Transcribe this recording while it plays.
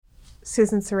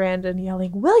Susan Sarandon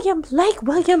yelling, William Blake,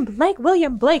 William Blake,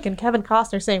 William Blake, and Kevin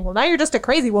Costner saying, well, now you're just a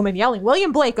crazy woman yelling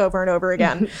William Blake over and over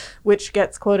again, which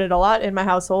gets quoted a lot in my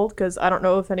household because I don't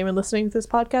know if anyone listening to this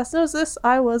podcast knows this.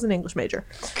 I was an English major.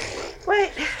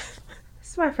 What?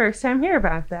 This is my first time hearing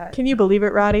about that. Can you believe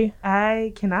it, Roddy?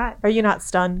 I cannot. Are you not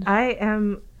stunned? I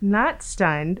am not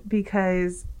stunned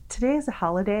because today is a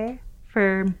holiday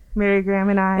for Mary Graham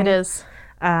and I. It is.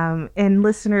 And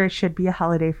listeners, should be a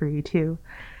holiday for you too.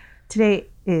 Today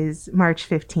is March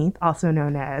 15th, also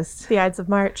known as the Ides of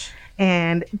March.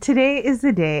 And today is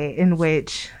the day in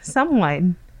which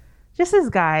someone, just this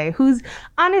guy, who's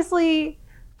honestly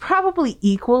probably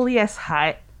equally as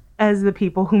hot as the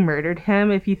people who murdered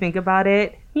him, if you think about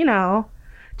it, you know,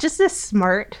 just as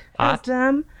smart as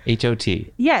them.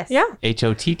 H-O-T. Yes. Yeah.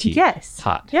 H-O-T-T. Yes.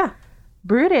 Hot. Yeah.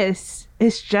 Brutus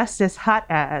is just as hot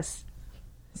as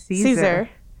Caesar.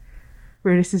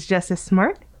 Brutus is just as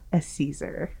smart as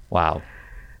Caesar. Wow.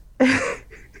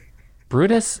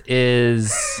 Brutus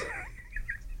is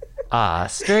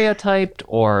stereotyped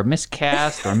or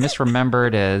miscast or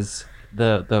misremembered as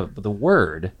the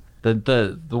word.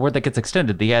 The word that gets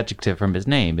extended, the adjective from his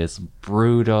name is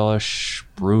brutish,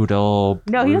 brutal.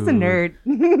 No, he was a nerd.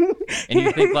 And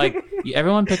you think like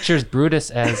everyone pictures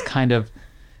Brutus as kind of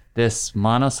this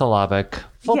monosyllabic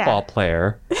football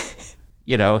player,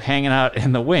 you know, hanging out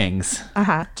in the wings.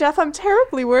 Jeff, I'm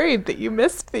terribly worried that you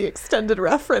missed the extended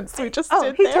reference we just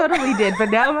did he there. Totally did, but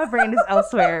now my brain is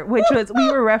elsewhere, which was, we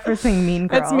were referencing Mean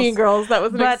Girls. That's Mean Girls. That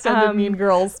was an extended Mean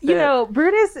Girls bit. You know,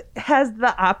 Brutus has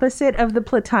the opposite of the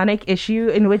Platonic issue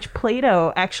in which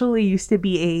Plato actually used to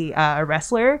be a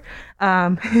wrestler.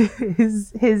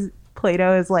 His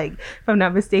Plato is like, if I'm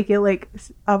not mistaken, like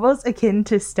almost akin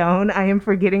to stone. I am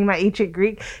forgetting my ancient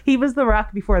Greek. He was the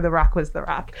Rock before the Rock was the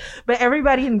Rock. But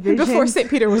everybody envisions... Before St.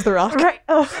 Peter was the Rock. Right.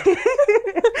 Oh.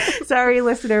 Sorry,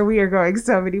 listener. We are going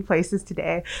so many places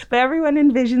today. But everyone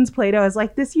envisions Plato as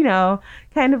like this, you know,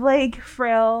 kind of like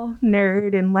frail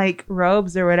nerd in like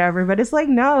robes or whatever. But it's like,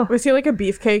 no. Was he like a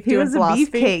beefcake doing philosophy? He was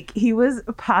a beefcake. He was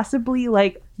possibly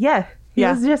like, He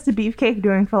was just a beefcake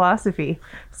doing philosophy.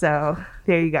 So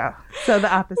there you go. So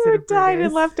the opposite Who of died Brutus.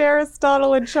 and left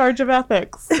Aristotle in charge of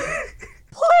ethics?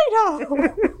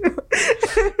 Plato!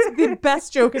 It's the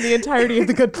best joke in the entirety of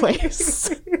The Good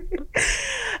Place.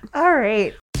 All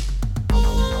right.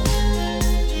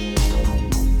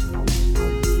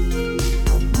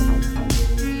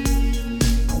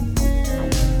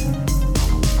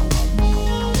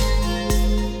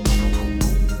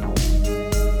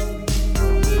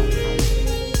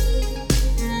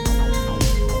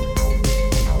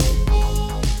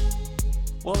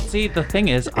 Well, see, the thing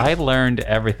is, I learned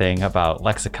everything about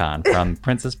lexicon from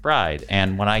Princess Bride.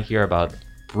 And when I hear about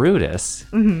Brutus,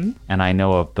 and I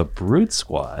know of the Brute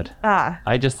Squad,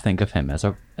 I just think of him as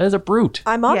a brute.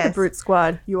 I'm on the Brute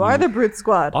Squad. You are the Brute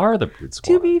Squad. Are the Brute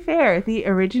Squad. To be fair, the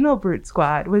original Brute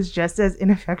Squad was just as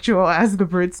ineffectual as the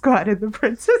Brute Squad in The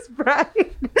Princess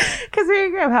Bride. Because,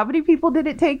 Mary Graham, how many people did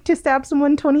it take to stab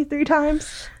someone 23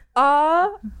 times?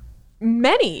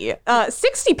 Many.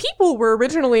 60 people were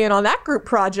originally in on that group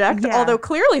project, although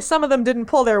clearly some of them didn't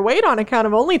pull their weight on account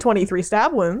of only 23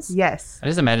 stab wounds. Yes. I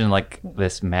just imagine like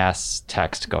this mass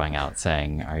text going out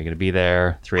saying, are you going to be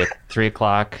there 3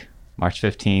 o'clock, March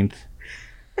 15th,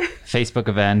 Facebook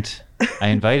event. I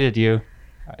invited you.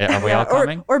 Are we all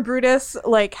coming? Or Brutus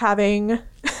like having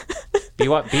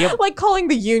like calling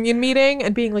the union meeting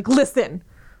and being like, listen,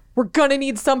 we're gonna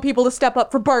need some people to step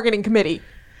up for bargaining committee.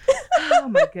 Oh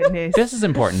my goodness. This is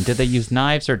important. Did they use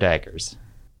knives or daggers?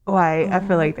 Why? I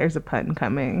feel like there's a pun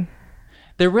coming.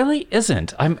 There really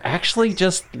isn't. I'm actually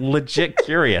just legit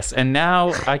curious. And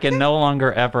now I can no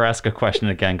longer ever ask a question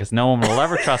again because no one will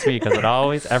ever trust me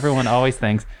because everyone always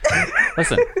thinks,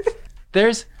 listen,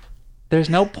 there's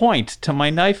no point to my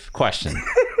knife question.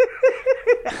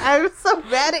 I'm so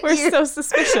mad at you. We're so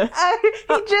suspicious.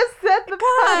 He just said the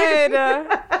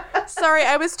pun. Sorry,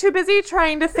 I was too busy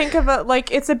trying to think of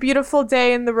it's a beautiful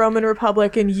day in the Roman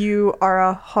Republic and you are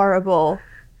a horrible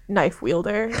knife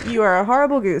wielder. You are a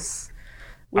horrible goose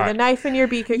with a knife in your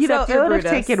beak, except it you're would have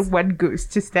Brutus. taken one goose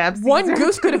to stab Caesar. One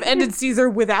goose could have ended Caesar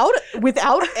without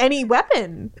any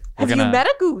weapon. Have you met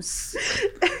a goose?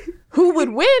 Who would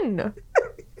win?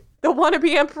 The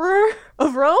wannabe emperor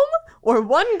of Rome or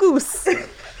one goose?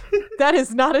 That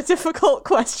is not a difficult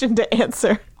question to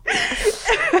answer.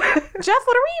 Jeff,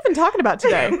 what are we even talking about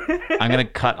today? I'm going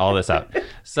to cut all this out.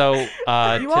 So you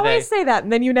today, always say that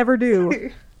and then you never do.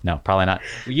 No, probably not.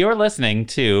 You're listening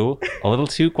to A Little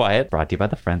Too Quiet, brought to you by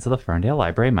the Friends of the Ferndale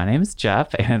Library. My name is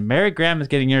Jeff, and Mary Graham is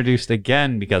getting introduced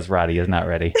again because Roddy is not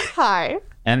ready. Hi.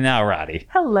 And now Roddy.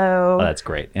 Hello. Oh, that's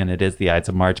great. And it is the Ides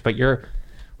of March, but you're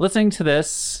listening to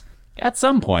this at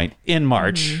some point in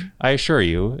March. I assure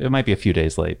you, it might be a few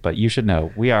days late, but you should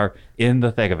know we are in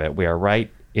the thick of it. We are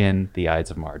right in the Ides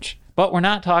of March. But we're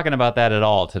not talking about that at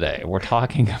all today. We're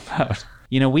talking about,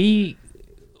 we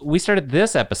started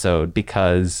this episode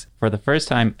because for the first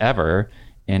time ever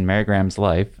in Mary Graham's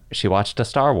life, she watched a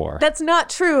Star Wars. That's not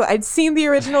true. I'd seen the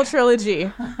original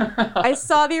trilogy. I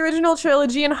saw the original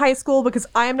trilogy in high school because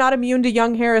I am not immune to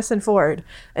young Harrison Ford.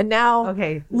 And now,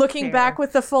 looking back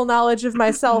with the full knowledge of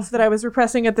myself that I was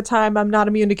repressing at the time, I'm not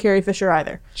immune to Carrie Fisher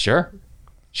either. Sure.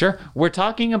 We're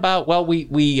talking about,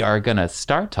 we are going to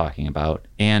start talking about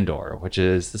Andor, which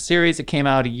is the series that came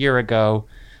out a year ago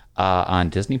on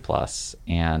Disney Plus.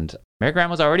 And Mary Graham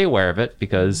was already aware of it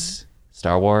because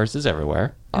Star Wars is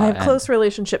everywhere. I have close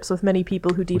relationships with many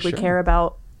people who deeply care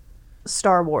about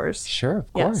Star Wars. Sure,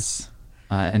 of course.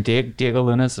 And Diego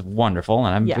Luna's wonderful,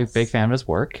 and I'm a big fan of his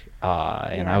work.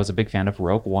 And I was a big fan of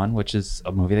Rogue One, which is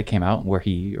a movie that came out where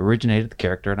he originated the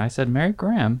character. And I said, Mary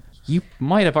Graham, you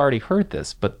might have already heard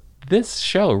this, but this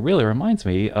show really reminds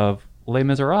me of Les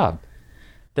Miserables.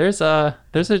 There's a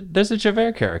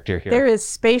Javert character here. There is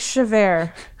Space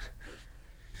Javert.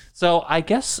 So I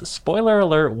guess spoiler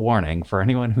alert warning for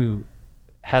anyone who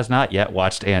has not yet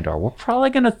watched Andor. We're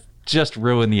probably going to just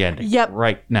ruin the ending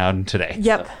right now and today.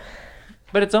 Yep. So.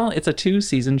 But it's a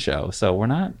 2-season show, so we're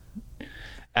not...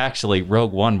 Actually,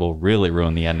 Rogue One will really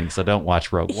ruin the ending, so don't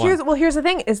watch Rogue One. Here's the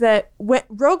thing, is that when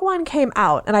Rogue One came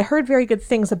out, and I heard very good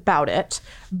things about it,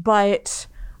 but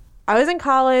I was in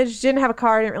college, didn't have a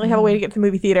car, didn't really have a way to get to the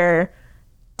movie theater,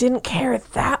 didn't care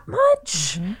that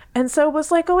much. And so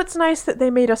was like, oh, it's nice that they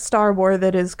made a Star Wars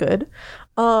that is good.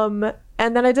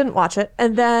 And then I didn't watch it.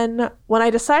 And then when I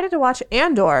decided to watch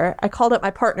Andor, I called up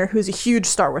my partner, who's a huge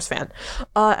Star Wars fan.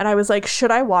 And I was like,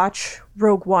 should I watch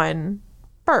Rogue One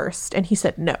first? And he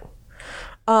said no.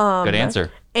 Good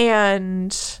answer.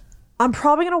 And I'm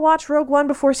probably going to watch Rogue One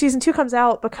before season 2 comes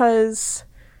out because,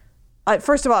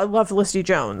 first of all, I love Felicity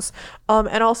Jones.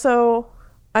 And also,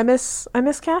 I miss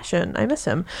Cashin. I miss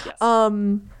him. Yes.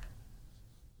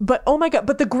 But oh my God,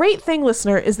 but the great thing,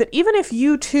 listener, is that even if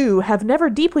you too have never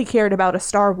deeply cared about a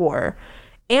Star Wars,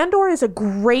 Andor is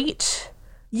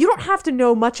you don't have to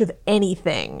know much of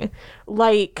anything.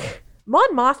 Like,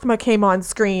 Mon Mothma came on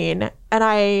screen, and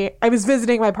I was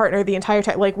visiting my partner the entire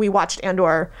time. Like, we watched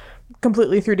Andor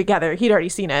completely through together. He'd already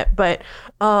seen it, but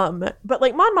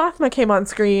like Mon Mothma came on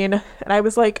screen, and I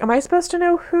was like, am I supposed to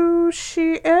know who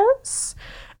she is?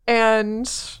 And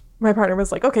my partner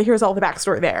was like, okay, here's all the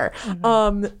backstory there.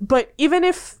 But even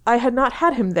if I had not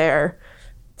had him there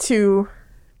to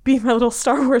be my little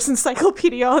Star Wars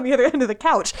encyclopedia on the other end of the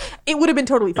couch, it would have been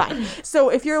totally fine. So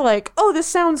if you're like, oh, this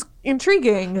sounds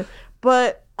intriguing,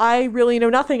 but I really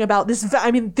know nothing about this,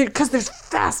 because there's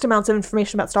vast amounts of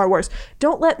information about Star Wars,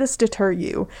 don't let this deter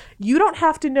you. You don't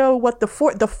have to know what the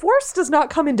Force does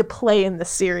not come into play in this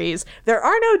series. There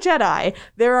are no Jedi.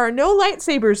 There are no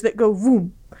lightsabers that go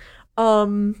voom.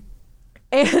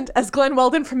 And as Glenn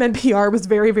Weldon from NPR was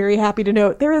very, very happy to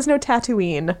note, there is no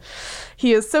Tatooine.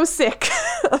 He is so sick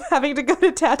of having to go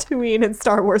to Tatooine in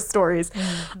Star Wars stories.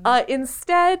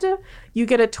 Instead, you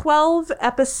get a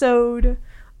 12-episode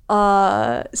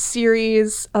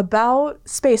series about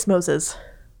Space Moses.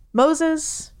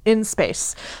 Moses in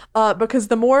space. Because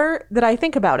the more that I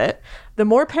think about it, the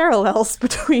more parallels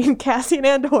between Cassian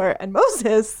Andor and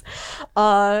Moses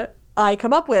I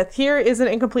come up with. Here is an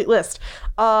incomplete list.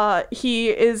 He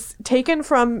is taken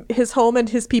from his home and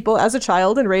his people as a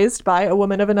child and raised by a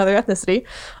woman of another ethnicity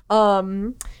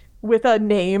with a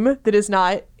name that is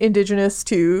not indigenous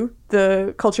to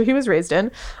the culture he was raised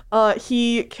in.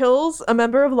 He kills a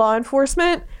member of law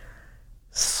enforcement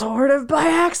sort of by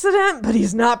accident, but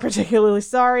he's not particularly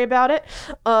sorry about it.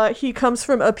 He comes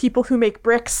from a people who make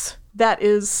bricks. That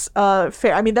is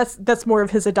fair. I mean, that's more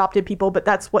of his adopted people, but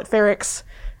that's what Ferrix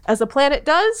as a planet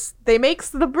does. They makes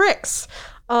the bricks.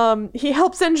 He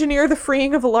helps engineer the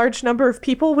freeing of a large number of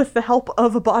people with the help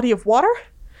of a body of water.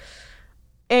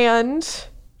 And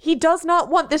he does not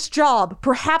want this job.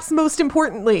 Perhaps most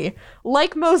importantly,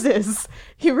 like Moses,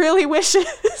 he really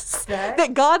wishes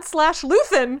that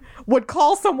God/Luthen would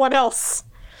call someone else.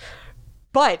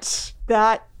 But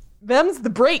them's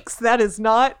the breaks. That is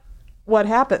not what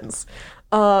happens.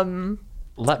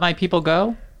 Let my people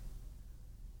go?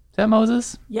 Is that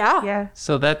Moses? Yeah.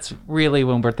 So that's really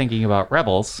when we're thinking about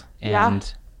rebels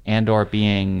and Andor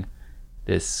being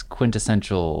this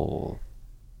quintessential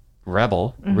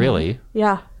rebel, really.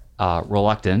 Yeah.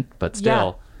 Reluctant, but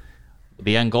still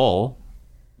the end goal,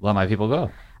 let my people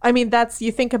go. I mean,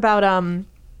 you think about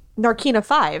Narkina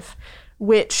 5,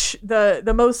 which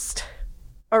the most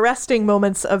arresting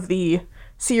moments of the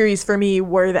series for me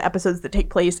were the episodes that take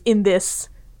place in this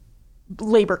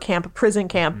labor camp, prison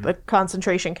camp, a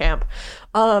concentration camp.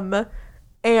 And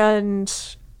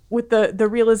with the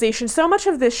realization, so much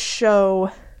of this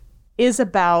show is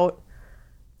about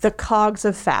the cogs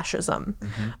of fascism.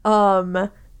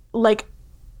 Like,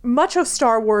 much of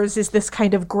Star Wars is this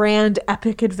kind of grand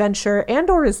epic adventure.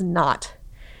 Andor is not.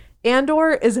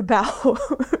 Andor is about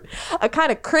a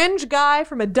kind of cringe guy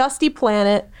from a dusty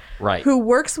planet who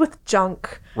works with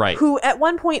junk, who at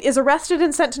one point is arrested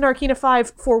and sent to Narkina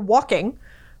 5 for walking,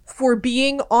 for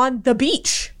being on the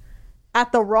beach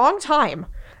at the wrong time.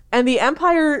 And the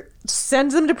Empire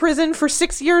sends him to prison for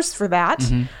 6 years for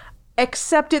that.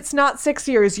 Except it's not 6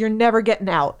 years. You're never getting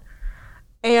out.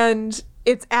 And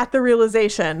it's at the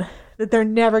realization that they're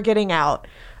never getting out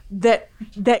that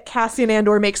Cassian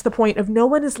Andor makes the point of no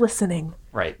one is listening.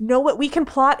 Know what we can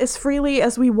plot as freely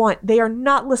as we want. They are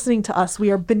not listening to us.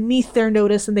 We are beneath their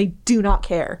notice and they do not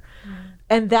care.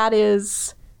 And that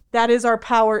is our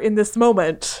power in this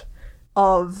moment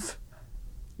of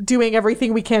doing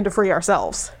everything we can to free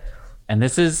ourselves. And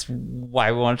this is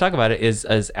why we want to talk about it, is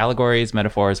as allegories,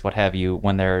 metaphors, what have you,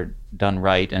 when they're done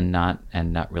right and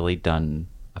not really done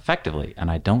effectively. And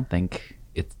I don't think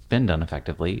it's been done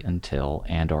effectively until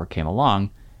Andor came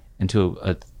along, and to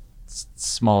a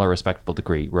smaller, respectable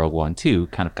degree, Rogue One 2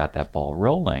 kind of got that ball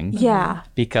rolling. Yeah.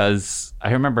 Because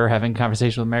I remember having a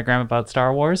conversation with Mary Graham about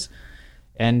Star Wars,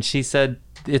 and she said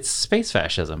it's space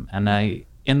fascism. And I,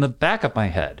 in the back of my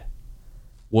head,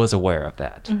 was aware of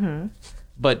that.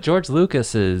 But George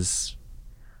Lucas's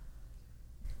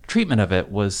treatment of it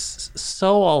was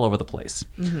so all over the place.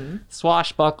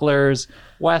 Swashbucklers,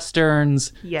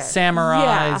 westerns,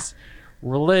 samurais,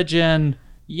 religion,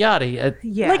 yada.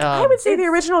 Like, I would say the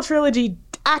original trilogy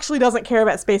actually doesn't care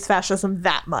about space fascism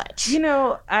that much. You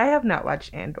know, I have not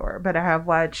watched Andor, but I have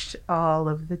watched all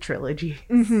of the trilogies.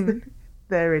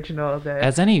 The original,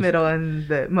 the middle, and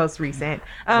the most recent.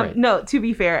 No, to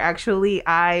be fair, actually,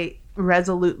 I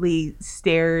resolutely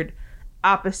stared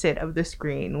opposite of the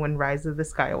screen when Rise of the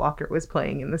Skywalker was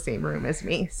playing in the same room as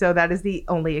me. So that is the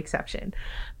only exception.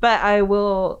 But I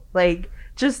will, like,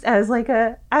 just as like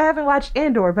I haven't watched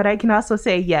Andor, but I can also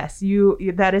say, yes,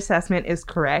 that assessment is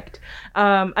correct.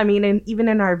 I mean, and even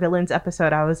in our villains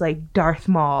episode, I was like, Darth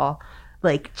Maul,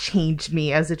 like, changed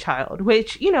me as a child,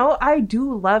 which, you know, I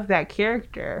do love that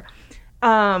character.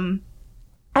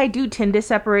 I do tend to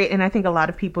separate, and I think a lot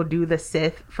of people do, the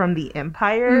Sith from the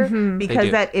Empire,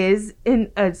 because that is, in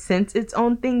a sense, its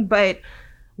own thing. But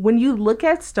when you look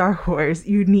at Star Wars,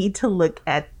 you need to look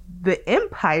at the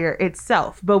Empire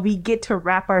itself. But we get to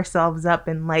wrap ourselves up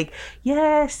in, like,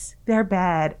 yes, they're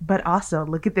bad, but also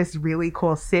look at this really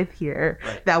cool Sith here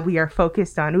that we are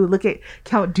focused on. Ooh, look at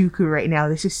Count Dooku right now.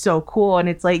 This is so cool. And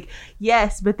it's like,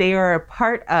 yes, but they are a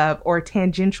part of or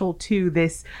tangential to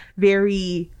this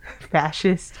very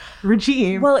fascist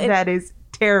regime that is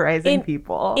terrorizing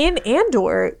people. In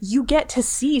Andor, you get to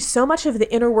see so much of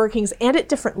the inner workings, and at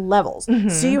different levels.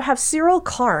 So you have Cyril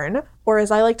Karn, or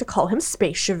as I like to call him,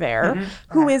 Space Javert,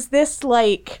 who is this,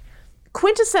 like,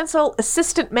 quintessential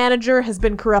assistant manager, has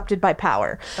been corrupted by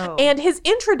power. And his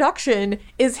introduction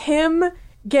is him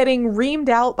getting reamed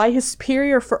out by his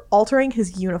superior for altering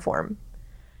his uniform.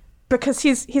 Because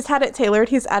he's had it tailored,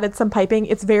 he's added some piping.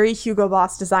 It's very Hugo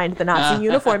Boss designed, the Nazi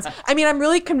uniforms. I mean, I'm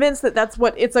really convinced that that's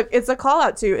what it's a call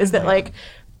out to, is that, like,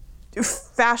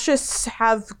 fascists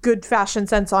have good fashion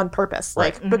sense on purpose,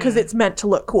 like, because it's meant to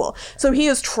look cool. So he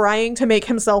is trying to make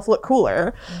himself look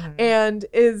cooler, and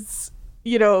is,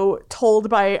 you know, told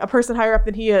by a person higher up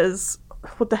than he is,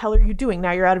 what the hell are you doing?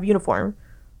 Now you're out of uniform.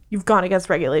 You've gone against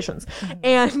regulations.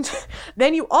 And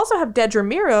then you also have Dedra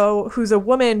Meero, who's a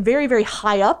woman very, very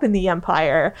high up in the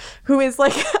Empire, who is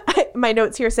like, my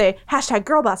notes here say,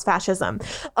 #girlboss fascism.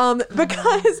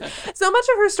 Because so much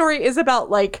of her story is about,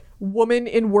 like, woman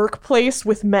in workplace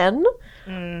with men.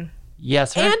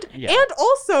 Yes. And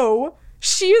also,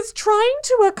 she is trying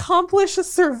to accomplish a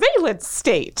surveillance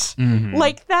state.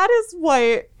 Like, that is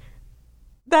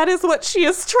what she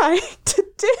is trying to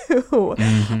do.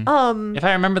 If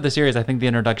I remember the series, I think the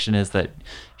introduction is that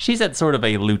she's at sort of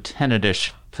a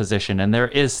lieutenant-ish position, and there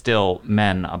is still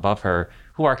men above her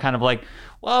who are kind of like,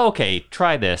 well, okay,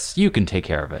 try this. You can take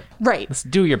care of it. Right. Let's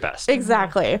do your best.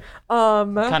 Exactly.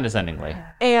 Condescendingly.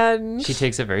 And she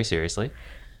takes it very seriously.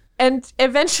 And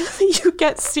eventually you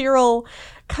get Cyril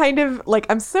kind of, like,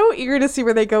 I'm so eager to see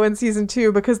where they go in season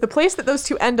 2, because the place that those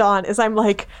two end on is, I'm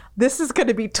like, this is going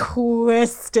to be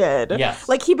twisted. Yes.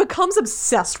 Like, he becomes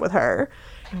obsessed with her.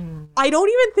 I don't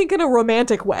even think in a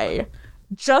romantic way,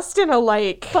 just in a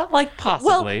like... But like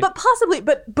possibly. Well, but possibly,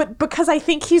 but because I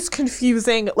think he's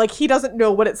confusing, like he doesn't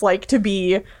know what it's like to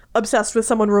be obsessed with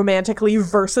someone romantically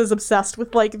versus obsessed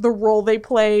with like the role they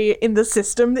play in the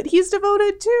system that he's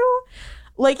devoted to.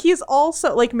 Like he's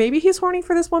also like maybe he's horny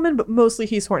for this woman, but mostly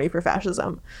he's horny for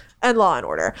fascism and law and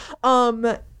order.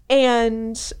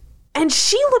 And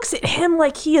she looks at him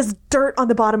like he is dirt on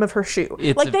the bottom of her shoe.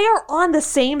 They are on the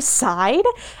same side,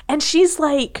 and she's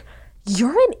like,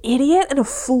 you're an idiot and a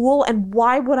fool, and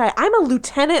why would I'm a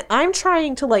lieutenant. I'm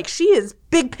trying to, like, she is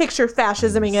big picture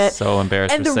fascisming it. So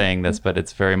embarrassed for saying this, but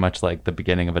it's very much like the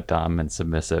beginning of a dom and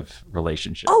submissive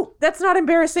relationship. Oh, that's not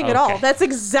embarrassing at all. That's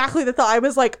exactly the thought. I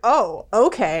was like, oh,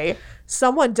 okay.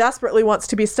 Someone desperately wants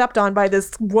to be stepped on by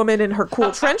this woman in her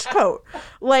cool trench coat.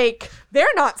 Like,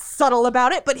 they're not subtle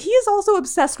about it, but he is also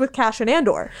obsessed with Cash and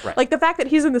Andor. Right. Like, the fact that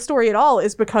he's in the story at all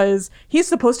is because he's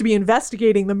supposed to be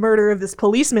investigating the murder of this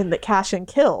policeman that Cashin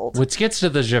killed. Which gets to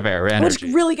the Javert energy.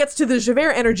 Which really gets to the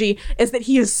Javert energy, is that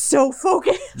he is so focused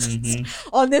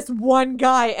on this one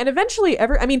guy. And eventually,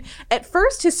 at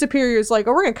first his superior's like,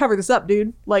 oh, we're going to cover this up,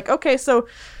 dude. Like, okay, so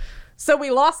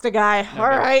we lost a guy. All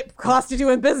right, cost of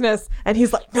doing business. And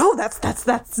he's like, no, that's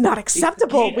not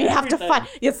acceptable. We have to find.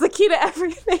 It's the key to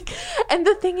everything. And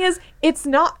the thing is,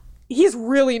 he's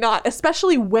really not,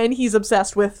 especially when he's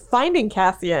obsessed with finding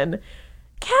Cassian.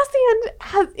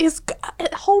 Cassian is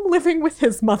at home living with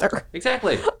his mother.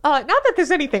 Exactly. Not that there's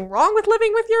anything wrong with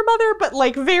living with your mother, but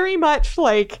like very much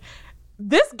like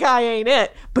this guy ain't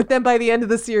it. But then by the end of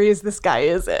the series, this guy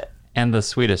is it. And the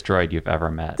sweetest droid you've ever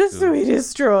met. The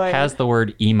sweetest droid. Has the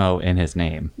word emo in his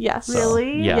name. Yes. So,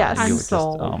 really? Yeah. Yes. I'm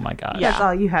sold. Oh my gosh. Yeah. That's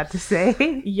all you had to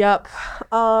say. Yep.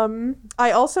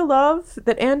 I also love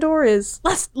that Andor is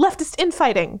leftist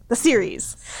infighting, the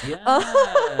series. Yes.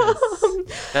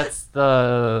 That's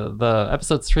the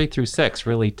episodes 3 through 6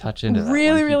 really touch into that.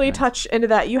 Really touch into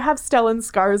that. You have Stellan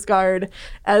Skarsgård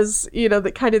as,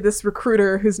 the kind of this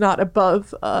recruiter who's not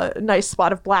above a nice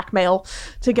spot of blackmail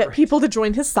to get people to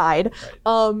join his side.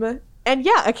 Right. And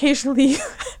yeah, occasionally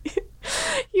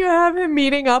you have him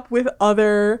meeting up with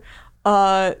other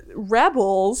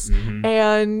rebels,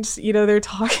 and they're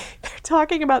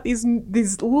talking about these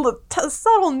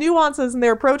subtle nuances in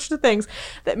their approach to things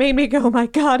that made me go, oh my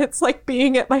god, it's like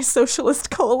being at my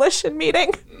Socialist Coalition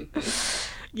meeting.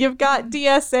 You've got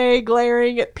DSA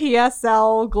glaring at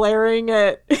PSL, glaring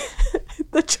at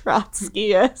the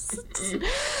Trotskyists,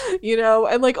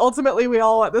 and like ultimately we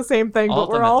all want the same thing, but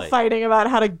we're all fighting about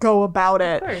how to go about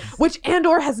it, which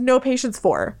Andor has no patience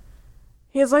for.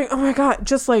 He's like, oh my god,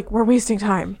 just like we're wasting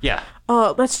time. Yeah.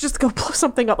 Let's just go blow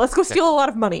something up. Let's go steal a lot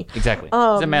of money. Exactly.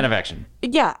 He's a man of action.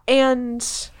 Yeah, and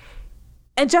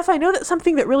Jeff, I know that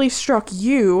something that really struck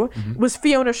you was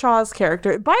Fiona Shaw's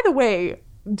character. By the way,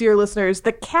 dear listeners,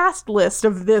 the cast list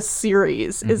of this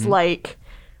series is like,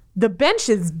 the bench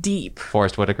is deep.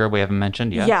 Forrest Whitaker, we haven't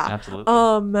mentioned. Yeah,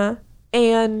 absolutely.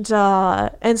 And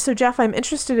so Jeff, I'm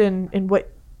interested in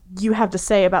what you have to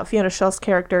say about Fiona Shaw's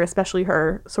character, especially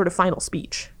her sort of final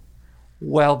speech.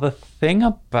 Well, the thing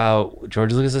about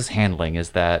George Lucas's handling is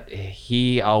that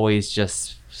he always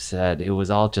just said it was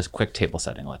all just quick table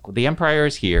setting. Like, the Empire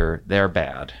is here, they're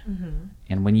bad.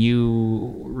 And when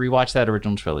you rewatch that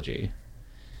original trilogy,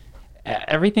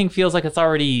 everything feels like it's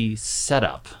already set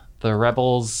up. The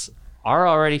rebels are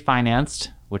already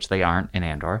financed, which they aren't in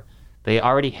Andor. They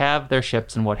already have their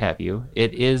ships and what have you.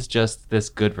 It is just this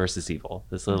good versus evil.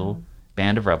 This little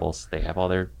band of rebels. They have all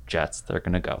their jets. They're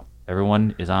going to go.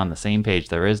 Everyone is on the same page.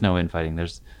 There is no infighting.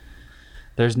 There's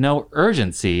no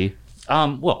urgency.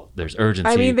 There's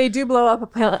urgency. I mean, they do blow up a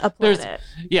planet.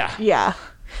 Yeah.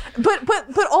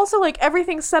 But also, like,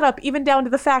 everything's set up even down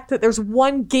to the fact that there's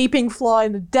one gaping flaw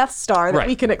in the Death Star that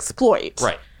we can exploit.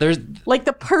 Right. There's like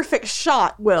the perfect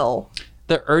shot will.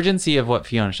 The urgency of what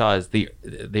Fiona Shaw is, the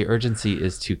urgency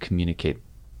is to communicate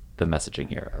the messaging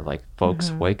here. Like,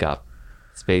 folks, wake up.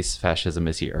 Space fascism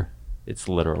is here. It's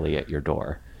literally at your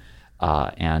door.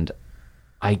 And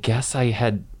I guess I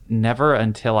had never,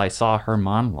 until I saw her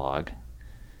monologue,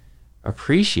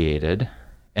 appreciated,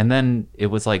 and then it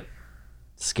was like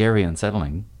scary and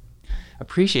unsettling,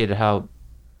 appreciated how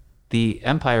the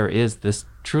Empire is this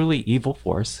truly evil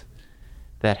force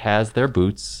that has their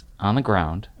boots on the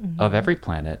ground of every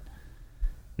planet,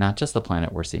 not just the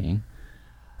planet we're seeing,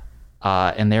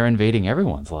 and they're invading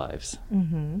everyone's lives.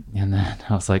 And then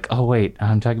I was like, oh wait,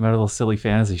 I'm talking about a little silly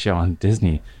fantasy show on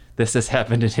Disney. This has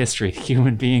happened in history.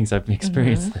 Human beings have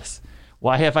experienced this.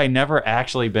 Why have I never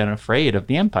actually been afraid of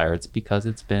the Empire? It's because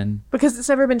it's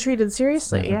never been treated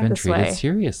seriously.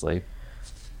 Seriously.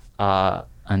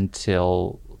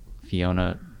 Until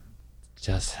Fiona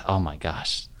just, oh my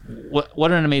gosh,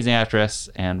 what an amazing actress.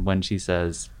 And when she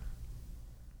says,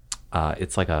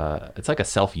 it's like a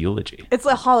self eulogy. It's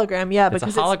a hologram, yeah. It's a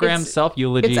hologram self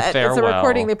eulogy. Farewell. It's a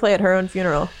recording they play at her own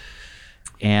funeral.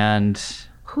 And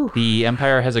the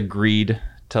Empire has agreed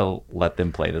to let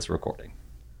them play this recording.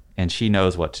 And she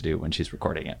knows what to do when she's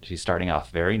recording it. She's starting off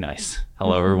very nice.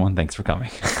 Hello, everyone. Thanks for coming.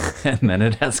 And then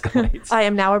it escalates. I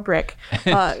am now a brick.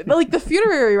 Like the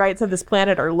funerary rites of this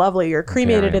planet are lovely. You're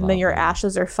cremated and then your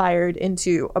ashes are fired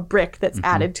into a brick that's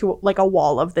added to like a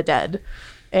wall of the dead.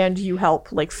 And you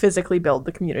help like physically build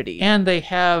the community. And they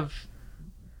have,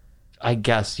 I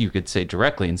guess you could say,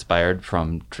 directly inspired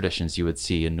from traditions you would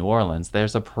see in New Orleans.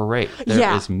 There's a parade.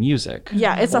 There is music.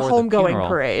 Yeah, it's a homegoing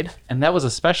parade. And that was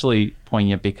especially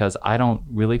poignant because I don't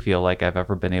really feel like I've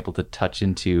ever been able to touch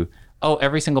into,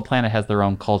 every single planet has their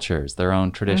own cultures, their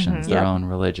own traditions, their own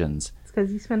religions. It's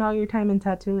because you spend all your time in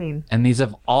Tatooine. And these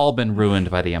have all been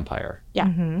ruined by the Empire.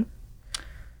 Yeah.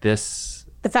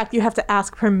 The fact you have to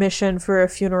ask permission for a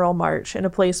funeral march in a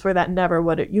place where that never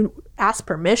would. You ask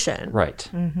permission. Right.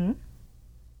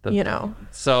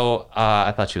 So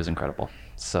I thought she was incredible.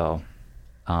 So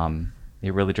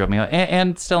it really drove me out.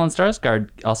 And Stellan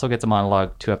Skarsgård also gets a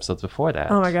monologue 2 episodes before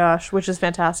that. Oh my gosh, which is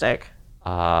fantastic.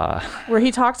 Where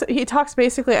he talks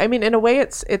basically, I mean, in a way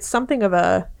it's something of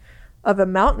a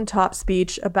mountaintop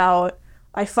speech about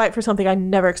I fight for something I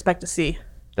never expect to see.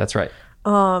 That's right.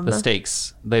 The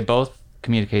stakes. They both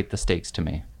communicate the stakes to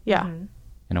me. Yeah.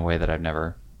 In a way that I've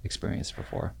never experienced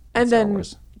before. And then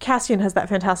Cassian has that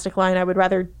fantastic line, I would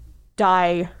rather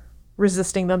die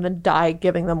resisting them than die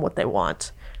giving them what they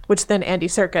want, which then Andy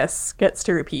Serkis gets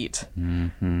to repeat.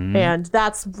 And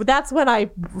that's when I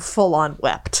full on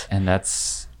wept.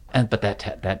 But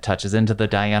that touches into the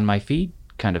die on my feet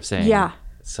kind of saying. Yeah.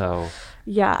 So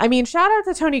yeah, I mean, shout out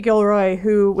to Tony Gilroy,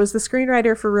 who was the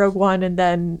screenwriter for Rogue One and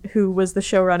then who was the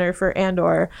showrunner for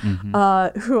Andor,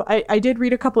 who I did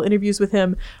read a couple interviews with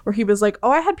him where he was like,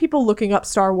 I had people looking up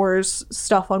Star Wars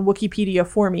stuff on Wikipedia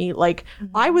for me. Like,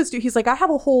 he's like, I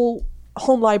have a whole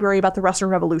home library about the Russian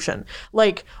Revolution.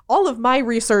 Like, all of my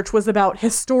research was about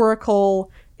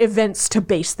historical events to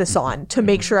base this on, to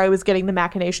make sure I was getting the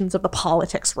machinations of the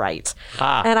politics right.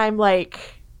 And I'm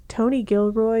like, Tony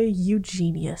Gilroy, you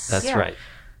genius. That's right.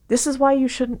 This is why you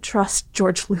shouldn't trust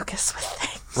George Lucas with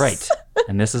things. Right.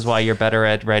 And this is why you're better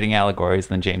at writing allegories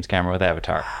than James Cameron with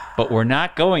Avatar. But we're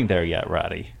not going there yet,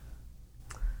 Roddy.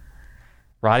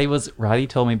 Roddy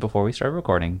told me before we started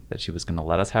recording that she was going to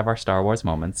let us have our Star Wars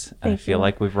moments. And I feel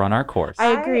like we've run our course.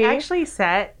 I agree. I actually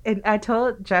sat and I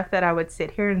told Jeff that I would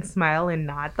sit here and smile and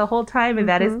nod the whole time. And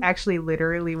that is actually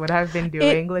literally what I've been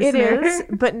doing, listener. It is.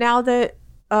 But now that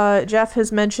Jeff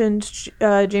has mentioned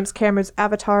James Cameron's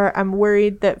Avatar, I'm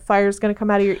worried that fire's going to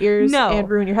come out of your ears and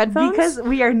ruin your headphones. Because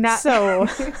we are not. So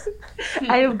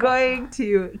I am going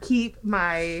to keep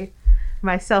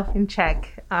myself in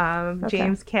check.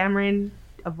 James Cameron,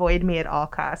 avoid me at all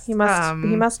costs. He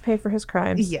must pay for his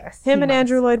crimes. Yes. Him and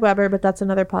Andrew Lloyd Webber, but that's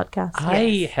another podcast.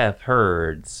 I have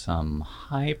heard some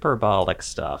hyperbolic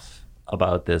stuff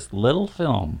about this little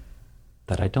film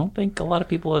that I don't think a lot of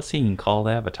people have seen called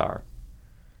Avatar.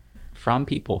 From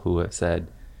people who have said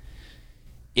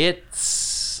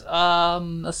it's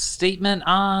a statement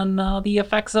on the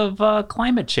effects of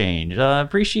climate change,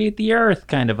 appreciate the earth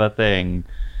kind of a thing.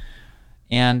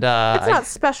 And it's not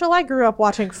special. I grew up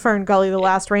watching Fern Gully, The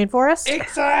Last Rainforest.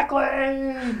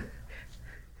 Exactly.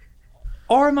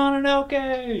 Or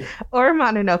Mononoke.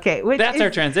 That's our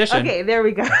transition. Okay, there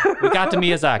we go. We got to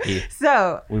Miyazaki.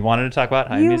 So we wanted to talk about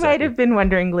Hayao You Miyazaki. might have been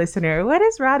wondering, listener, what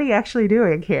is Roddy actually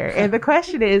doing here? And the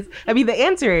question is, the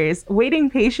answer is waiting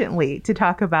patiently to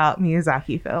talk about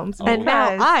Miyazaki films. And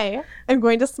now I am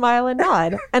going to smile and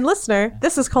nod. And listener,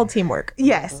 this is called teamwork.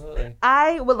 Yes. Absolutely.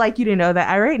 I would like you to know that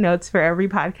I write notes for every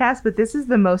podcast, but this is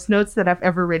the most notes that I've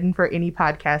ever written for any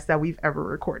podcast that we've ever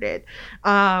recorded.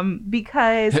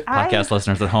 Because podcast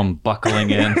listeners at home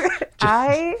buckling in.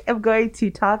 I am going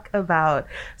to talk about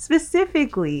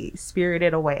specifically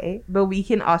Spirited Away, but we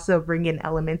can also bring in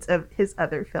elements of his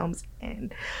other films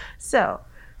in. So,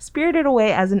 Spirited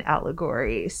Away as an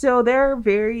allegory. So there are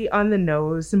very on the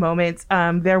nose moments.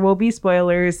 There will be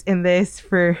spoilers in this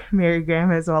for Mary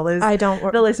Graham as well as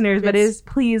the listeners, but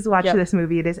please watch this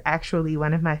movie. It is actually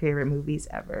one of my favorite movies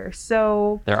ever.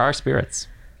 So there are spirits.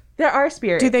 There are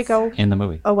spirits. Do they go in the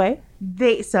movie away?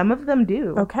 Some of them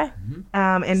do. Okay.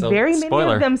 And so, very many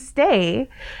of them stay.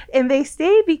 And they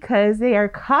stay because they are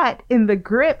caught in the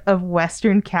grip of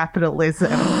Western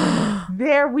capitalism.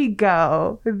 There we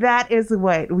go. That is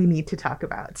what we need to talk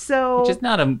about. So, which is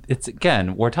not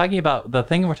we're talking about, the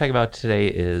thing we're talking about today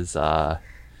is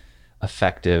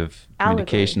effective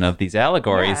communication of these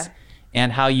allegories.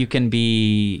 and how you can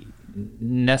be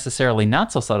necessarily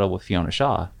not so subtle with Fiona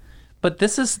Shaw. But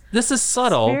this is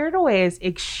subtle. Spirited Away is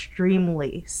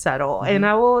extremely subtle, and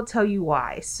I will tell you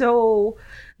why. So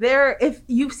if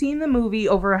you've seen the movie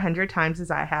over 100 times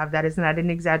as I have, that is not an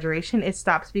exaggeration. It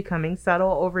stops becoming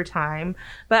subtle over time.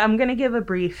 But I'm going to give a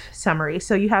brief summary.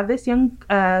 So you have this young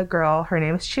girl. Her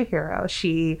name is Chihiro.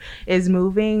 She is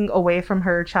moving away from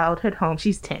her childhood home.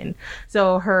 She's 10.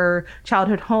 So her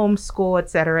childhood home, school,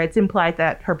 etc. It's implied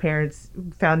that her parents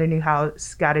found a new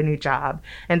house, got a new job.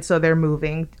 And so they're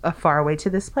moving far away to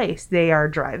this place. They are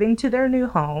driving to their new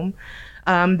home.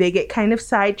 They get kind of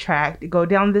sidetracked, go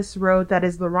down this road that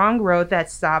is the wrong road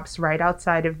that stops right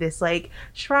outside of this like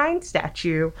shrine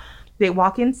statue. They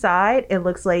walk inside. It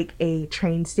looks like a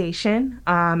train station.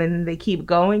 And then they keep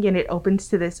going and it opens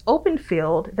to this open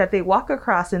field that they walk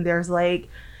across, and there's like,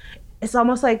 it's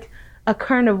almost like a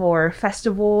carnivore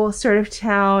festival sort of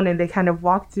town, and they kind of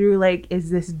walk through like, is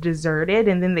this deserted?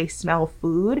 And then they smell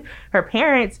food. Her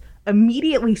parents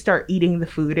immediately start eating the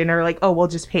food and are like, oh, we'll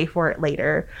just pay for it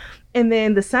later. And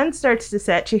then the sun starts to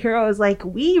set. Chihiro is like,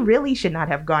 we really should not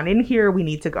have gone in here. We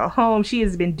need to go home. She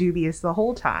has been dubious the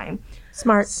whole time.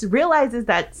 Smart. Realizes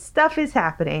that stuff is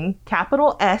happening,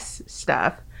 capital S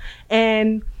stuff.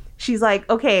 And she's like,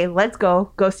 okay, let's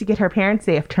go. Goes to get her parents.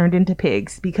 They have turned into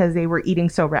pigs because they were eating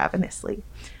so ravenously.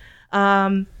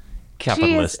 Capitalist she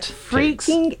is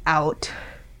freaking out.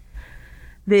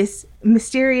 This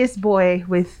mysterious boy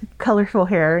with colorful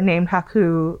hair named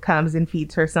Haku comes and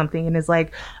feeds her something and is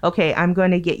like, okay, I'm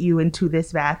going to get you into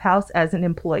this bathhouse as an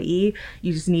employee.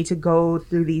 You just need to go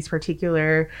through these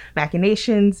particular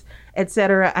machinations,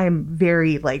 etc. I'm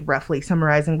very like roughly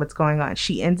summarizing what's going on.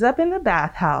 She ends up in the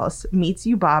bathhouse, meets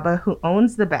Yubaba, who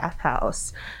owns the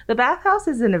bathhouse. The bathhouse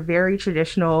is in a very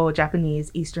traditional Japanese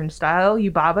Eastern style.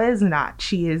 Yubaba is not.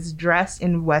 She is dressed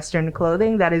in Western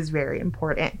clothing. That is very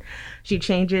important. She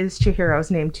changes Chihiro's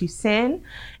name to Sin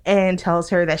and tells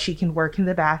her that she can work in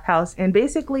the bathhouse. And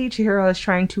basically, Chihiro is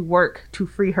trying to work to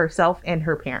free herself and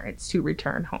her parents to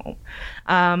return home.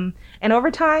 And over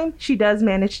time, she does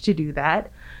manage to do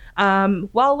that,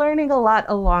 while learning a lot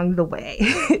along the way.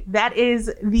 That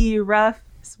is the rough,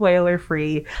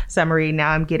 spoiler-free summary.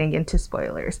 Now I'm getting into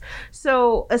spoilers.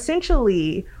 So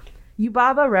essentially,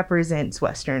 Yubaba represents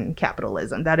Western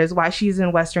capitalism. That is why she's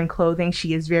in Western clothing.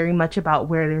 She is very much about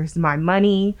where there's my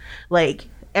money. Like,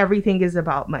 everything is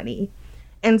about money.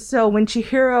 And so when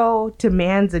Chihiro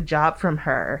demands a job from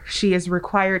her, she is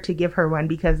required to give her one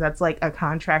because that's like a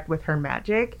contract with her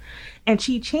magic. And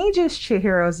she changes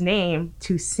Chihiro's name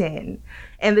to Sin.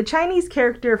 And the Chinese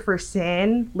character for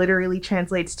Sin literally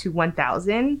translates to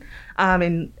 1,000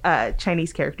 in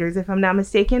Chinese characters, if I'm not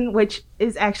mistaken, which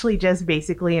is actually just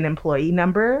basically an employee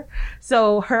number.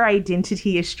 So her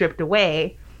identity is stripped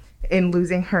away in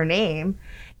losing her name.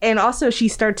 And also she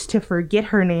starts to forget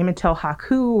her name until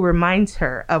Haku reminds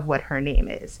her of what her name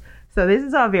is. So this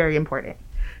is all very important.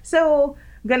 So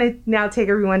I'm going to now take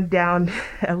everyone down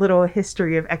a little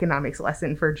history of economics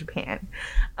lesson for Japan.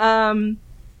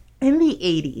 In the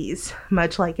 80s,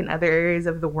 much like in other areas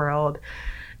of the world,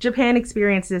 Japan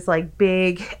experienced this like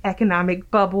big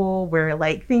economic bubble where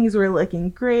like things were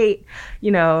looking great. You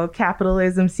know,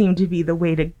 capitalism seemed to be the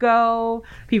way to go.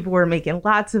 People were making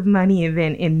lots of money. And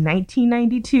then in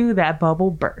 1992, that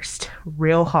bubble burst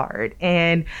real hard.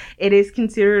 And it is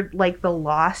considered like the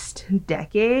lost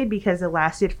decade because it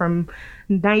lasted from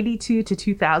 92 to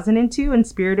 2002, and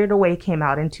Spirited Away came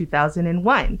out in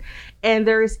 2001. And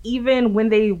there's even when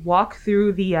they walk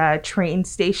through the train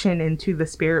station into the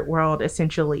spirit world,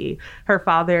 essentially, her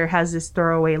father has this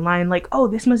throwaway line like, oh,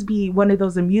 this must be one of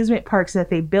those amusement parks that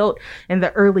they built in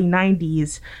the early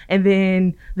 90s. And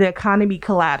then the economy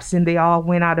collapsed and they all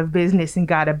went out of business and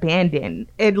got abandoned.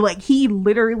 And like he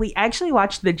literally actually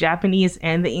watched the Japanese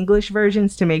and the English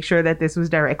versions to make sure that this was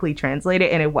directly translated.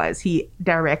 And it was. He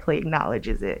directly acknowledges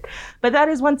it. But that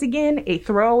is once again a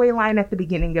throwaway line at the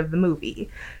beginning of the movie.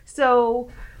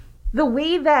 So the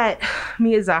way that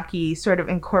Miyazaki sort of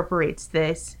incorporates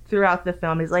this throughout the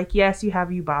film is like, yes, you have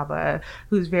Yubaba,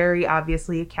 who's very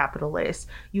obviously a capitalist.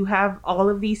 You have all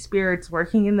of these spirits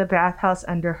working in the bathhouse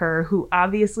under her who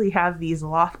obviously have these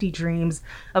lofty dreams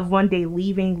of one day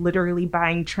leaving, literally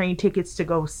buying train tickets to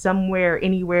go somewhere,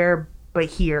 anywhere but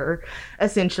here,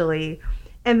 essentially.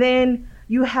 And then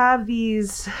you have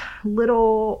these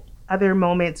little other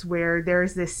moments where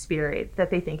there's this spirit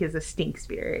that they think is a stink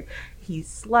spirit. He's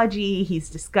sludgy, he's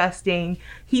disgusting.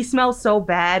 He smells so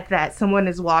bad that someone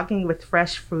is walking with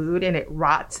fresh food and it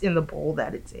rots in the bowl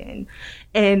that it's in.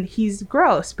 And he's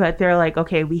gross, but they're like,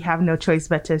 okay, we have no choice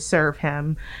but to serve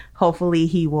him. Hopefully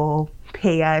he will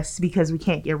pay us because we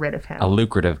can't get rid of him. A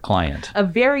lucrative client. A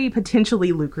very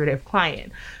potentially lucrative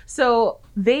client. So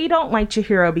they don't like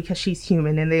Chihiro because she's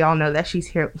human, and they all know that she's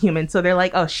human. So they're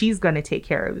like, oh, she's going to take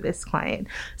care of this client.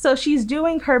 So she's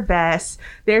doing her best.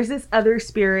 There's this other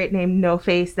spirit named No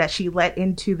Face that she let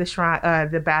into the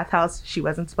shrine, the bathhouse. She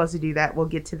wasn't supposed to do that. We'll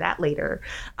get to that later.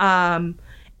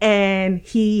 And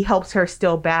he helps her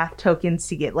steal bath tokens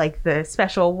to get like the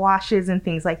special washes and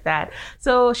things like that.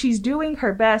 So she's doing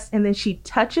her best, and then she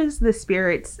touches the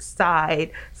spirit's side,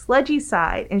 sludgy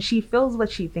side, and she feels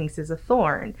what she thinks is a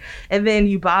thorn. And then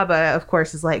Yubaba, of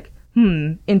course, is like,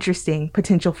 interesting,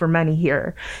 potential for money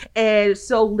here. And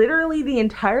so literally the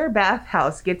entire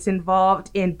bathhouse gets involved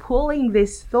in pulling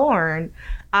this thorn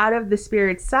out of the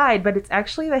spirit's side, but it's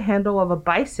actually the handle of a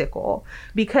bicycle,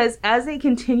 because as they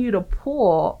continue to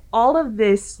pull, all of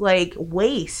this like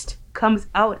waste comes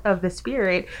out of the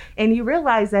spirit, and you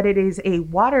realize that it is a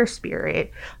water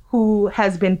spirit who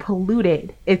has been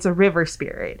polluted. It's a river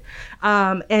spirit.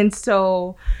 And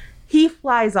so he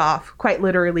flies off, quite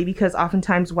literally, because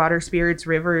oftentimes water spirits,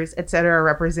 rivers, etc. are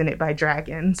represented by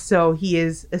dragons. So he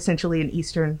is essentially an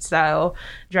Eastern style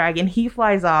dragon. He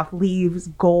flies off, leaves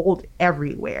gold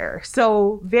everywhere.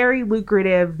 So very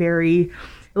lucrative, very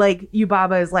like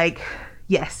Yubaba is like,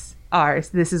 yes, ours.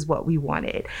 This is what we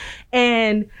wanted.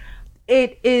 And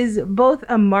it is both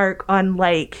a mark on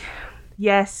like,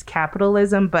 yes,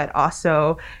 capitalism, but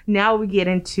also now we get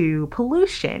into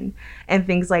pollution and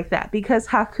things like that, because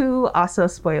Haku, also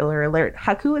spoiler alert,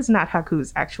 Haku is not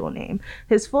Haku's actual name.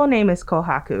 His full name is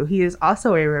Kohaku. He is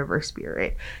also a river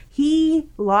spirit. He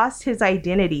lost his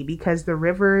identity because the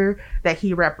river that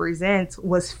he represents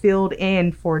was filled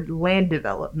in for land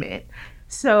development.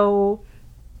 So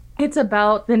it's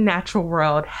about the natural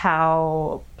world,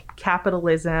 how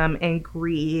capitalism and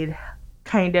greed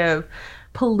kind of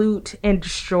pollute and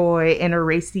destroy and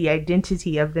erase the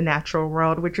identity of the natural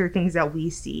world, which are things that we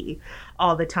see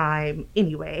all the time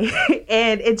anyway.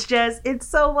 And it's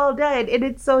so well done, and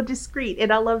it's so discreet,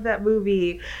 and I love that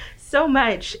movie so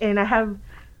much, and I have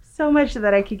so much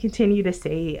that I could continue to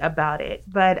say about it.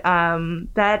 But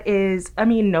that is, I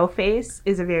mean, No Face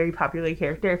is a very popular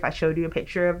character. If I showed you a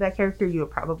picture of that character, you would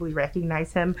probably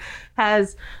recognize him.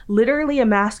 Has literally a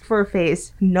mask for a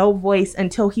face, no voice,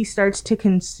 until he starts to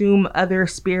consume other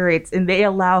spirits, and they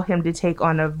allow him to take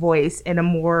on a voice in a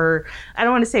more, I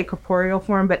don't want to say corporeal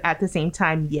form, but at the same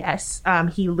time, yes.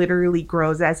 He literally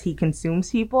grows as he consumes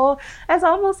people, as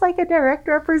almost like a direct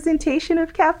representation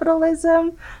of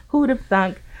capitalism. Who would have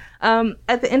thunk?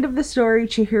 At the end of the story,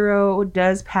 Chihiro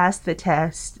does pass the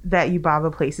test that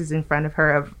Yubaba places in front of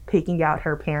her of picking out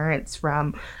her parents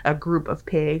from a group of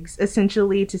pigs,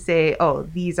 essentially to say, oh,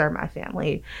 these are my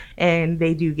family, and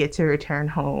they do get to return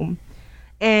home.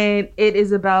 And it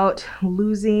is about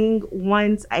losing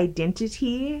one's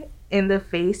identity in the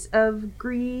face of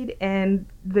greed and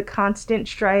the constant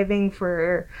striving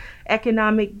for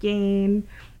economic gain.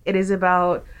 It is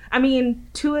about, I mean,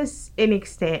 to an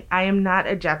extent, I am not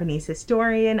a Japanese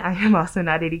historian. I am also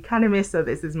not an economist, so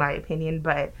this is my opinion,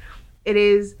 but it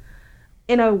is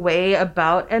in a way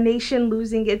about a nation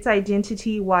losing its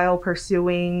identity while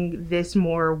pursuing this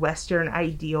more Western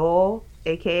ideal,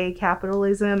 aka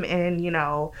capitalism, and, you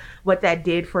know, what that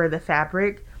did for the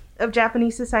fabric of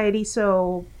Japanese society.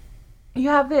 So you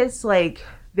have this, like,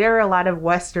 there are a lot of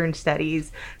Western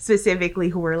studies specifically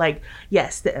who were like,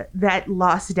 yes, that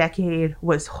lost decade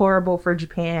was horrible for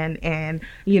Japan. And,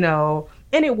 you know,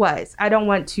 and it was. I don't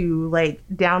want to like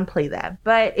downplay that.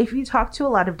 But if you talk to a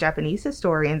lot of Japanese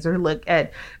historians or look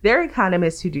at their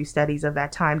economists who do studies of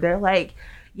that time, they're like,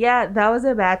 yeah, that was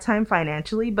a bad time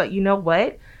financially. But you know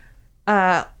what?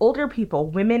 Older people,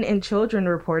 women and children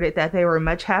reported that they were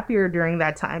much happier during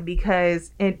that time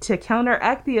because to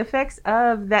counteract the effects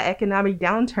of that economic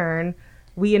downturn,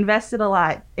 we invested a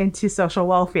lot into social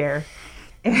welfare.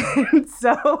 And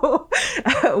so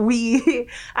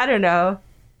I don't know,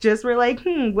 just were like,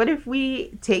 what if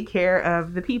we take care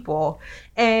of the people?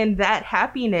 And that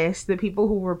happiness, the people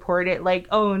who reported like,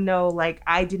 oh no, like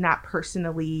I did not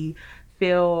personally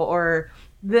feel, or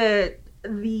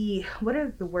what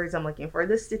are the words I'm looking for?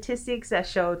 The statistics that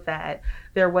showed that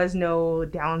there was no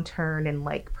downturn in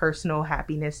like personal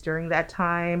happiness during that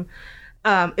time.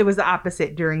 It was the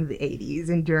opposite during the 80s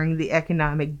and during the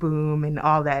economic boom and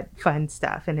all that fun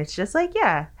stuff. And it's just like,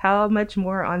 yeah, how much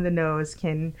more on the nose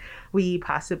can we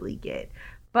possibly get?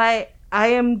 But I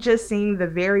am just saying the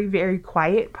very, very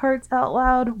quiet parts out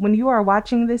loud. When you are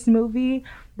watching this movie,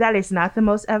 that is not the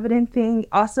most evident thing.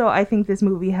 Also, I think this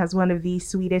movie has one of the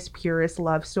sweetest, purest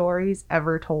love stories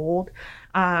ever told.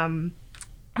 I'm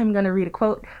going to read a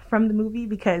quote from the movie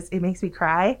because it makes me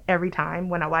cry every time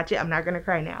when I watch it. I'm not going to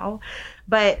cry now.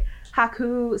 But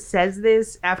Haku says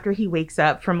this after he wakes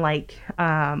up from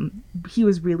he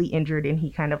was really injured and he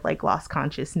kind of lost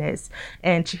consciousness,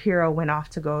 and Chihiro went off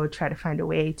to go try to find a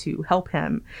way to help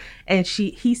him. And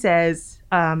he says,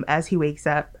 as he wakes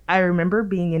up, I remember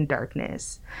being in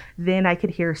darkness. Then I could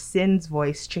hear Sin's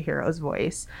voice, Chihiro's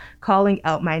voice, calling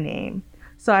out my name.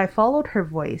 So I followed her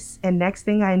voice, and next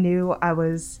thing I knew, I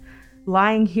was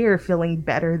lying here feeling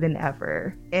better than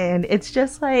ever. And it's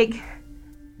just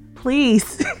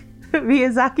please,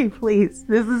 Miyazaki, please.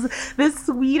 This is the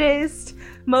sweetest,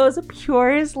 most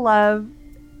purest love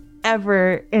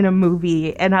ever in a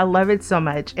movie, and I love it so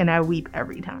much, and I weep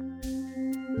every time.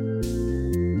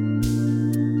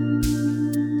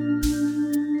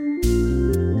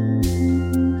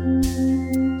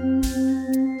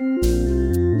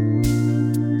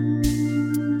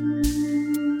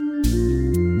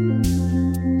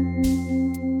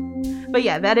 But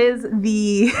yeah, that is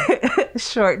the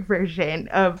short version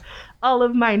of all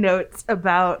of my notes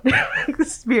about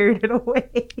Spirited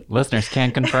Away. Listeners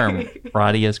can confirm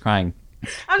Roddy is crying.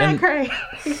 I'm not crying.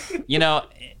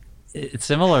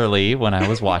 Similarly, when I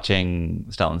was watching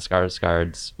Stellan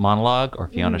Skarsgård's monologue or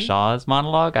Fiona Shaw's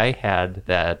monologue, I had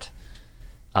that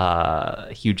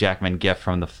Hugh Jackman gif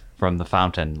from the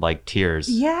fountain, tears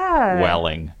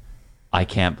welling. I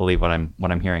can't believe what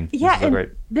I'm hearing. Yeah, so and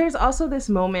great. There's also this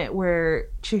moment where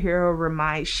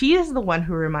Chihiro she is the one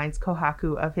who reminds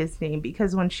Kohaku of his name,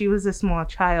 because when she was a small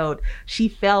child, she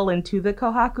fell into the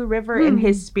Kohaku River and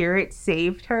his spirit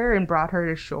saved her and brought her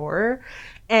to shore.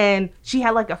 And she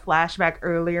had a flashback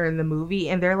earlier in the movie,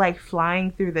 and they're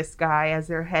flying through the sky as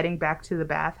they're heading back to the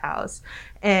bathhouse.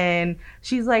 And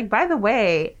she's like, by the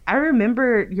way, I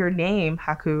remember your name,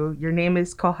 Haku. Your name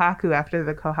is Kohaku after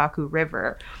the Kohaku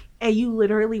River. And you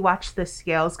literally watch the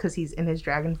scales, because he's in his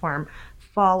dragon form,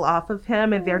 fall off of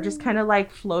him, and they're just kind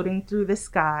of floating through the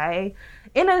sky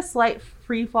in a slight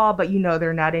free fall, but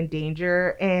they're not in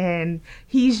danger. And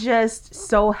he's just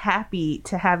so happy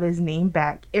to have his name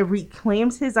back. It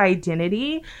reclaims his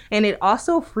identity, and it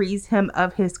also frees him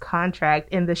of his contract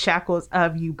in the shackles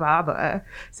of Yubaba,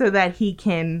 so that he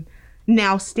can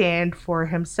now stand for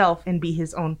himself and be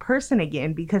his own person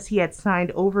again, because he had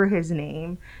signed over his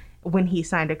name when he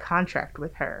signed a contract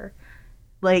with her.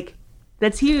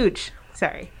 That's huge.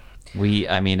 Sorry.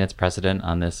 It's precedent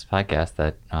on this podcast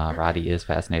that Roddy is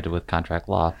fascinated with contract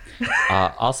law.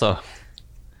 Also,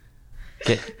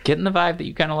 getting the vibe that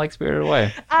you kind of like Spirited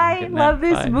Away. I love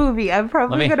this movie. I'm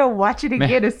probably going to watch it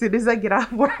again as soon as I get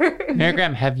off work. Mary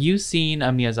Graham, have you seen a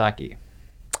Miyazaki?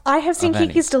 I have seen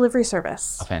Kiki's Delivery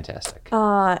Service. Oh, fantastic.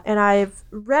 And I've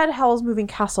read Howl's Moving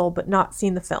Castle, but not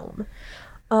seen the film.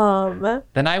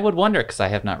 Then I would wonder, because I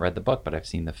have not read the book, but I've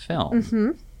seen the film.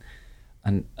 Mm-hmm.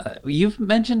 And you've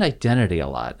mentioned identity a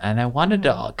lot, and I wanted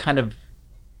to kind of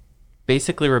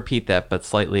basically repeat that, but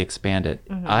slightly expand it.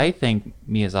 Mm-hmm. I think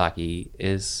Miyazaki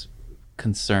is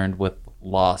concerned with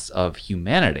loss of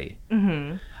humanity.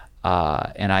 Mm-hmm.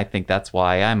 And I think that's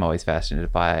why I'm always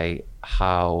fascinated by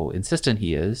how insistent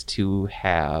he is to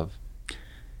have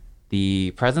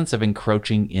the presence of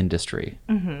encroaching industry.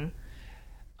 Mm-hmm.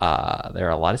 There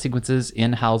are a lot of sequences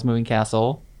in Howl's Moving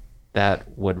Castle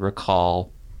that would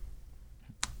recall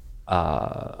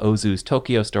Ozu's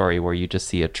Tokyo Story, where you just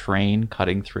see a train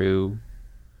cutting through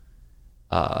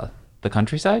the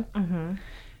countryside. Mm-hmm.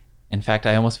 In fact,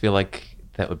 I almost feel like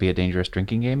that would be a dangerous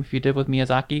drinking game if you did with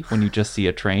Miyazaki, when you just see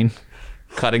a train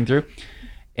cutting through.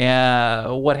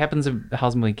 And what happens in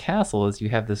Howl's Moving Castle is you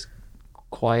have this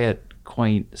quiet,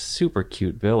 quaint, super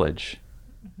cute village.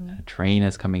 A train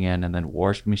is coming in, and then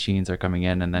war machines are coming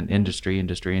in, and then industry,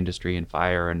 and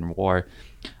fire and war.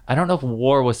 I don't know if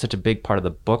war was such a big part of the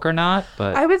book or not,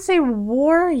 but I would say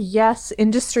war, yes.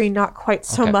 Industry, not quite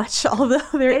so much, although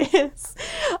there is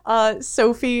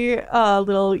Sophie,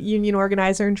 little union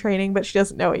organizer in training, but she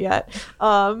doesn't know it yet.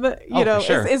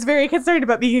 Is very concerned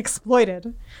about being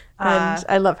exploited, and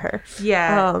I love her.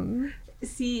 Yeah.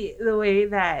 See, the way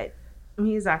that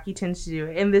Miyazaki tends to do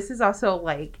it, and this is also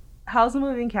Howl's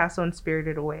Moving Castle and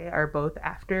Spirited Away are both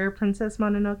after Princess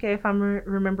Mononoke, if I'm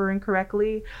remembering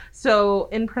correctly. So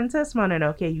in Princess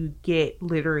Mononoke, you get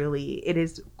it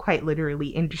is quite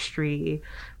literally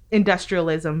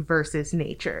industrialism versus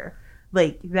nature.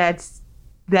 That's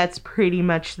pretty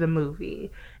much the movie.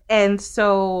 And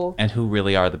so... And who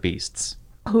really are the beasts?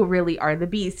 who really are the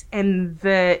beasts. And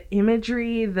the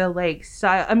imagery, the like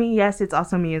style, I mean, yes, it's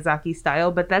also Miyazaki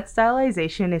style, but that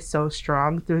stylization is so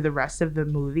strong through the rest of the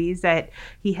movies that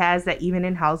he has, that even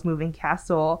in Howl's Moving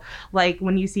Castle, like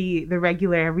when you see the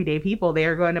regular everyday people, they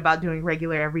are going about doing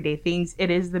regular everyday things. It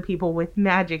is the people with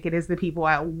magic, it is the people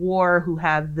at war who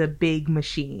have the big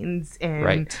machines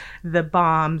and the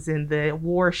bombs and the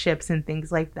warships and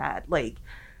things like that. Like,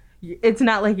 it's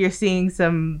not like you're seeing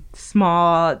some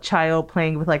small child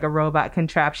playing with like a robot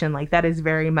contraption. Like, that is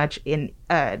very much in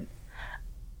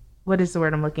what is the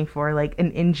word I'm looking for? Like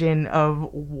an engine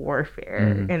of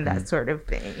warfare and that sort of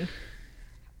thing.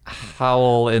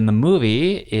 Howl in the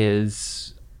movie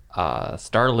is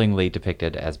startlingly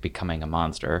depicted as becoming a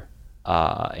monster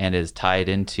and is tied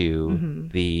into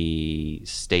the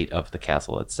state of the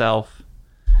castle itself.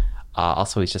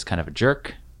 Also, he's just kind of a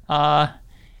jerk.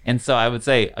 And so I would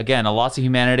say, again, a loss of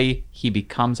humanity. He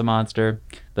becomes a monster.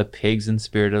 The pigs in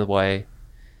Spirited Away.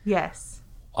 Yes.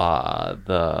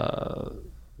 The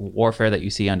warfare that you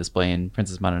see on display in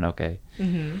Princess Mononoke.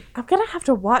 I'm going to have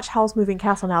to watch Howl's Moving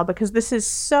Castle now, because this is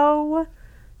so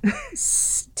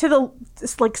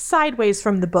like sideways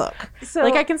from the book. So,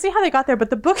 like, I can see how they got there,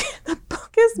 but the book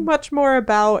is much more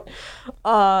about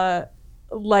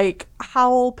like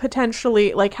Howl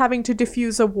potentially like having to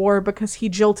defuse a war because he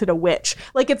jilted a witch.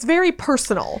 Like, it's very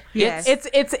personal. Yes.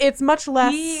 It's much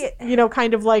less, you know,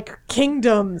 kind of like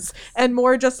kingdoms, and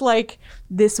more just like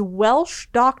this Welsh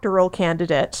doctoral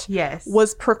candidate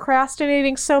was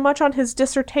procrastinating so much on his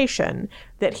dissertation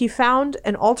that he found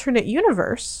an alternate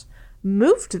universe,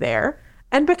 moved there,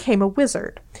 and became a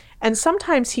wizard. And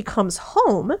sometimes he comes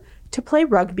home to play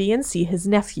rugby and see his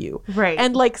nephew. Right.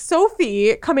 And like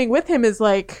Sophie coming with him is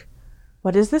like,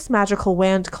 what is this magical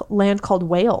land called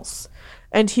Wales?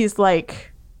 And he's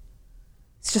like,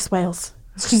 it's just Wales.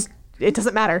 It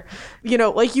doesn't matter. You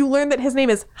know, like, you learn that his name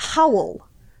is Howl,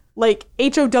 like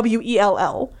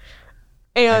Howell.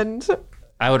 And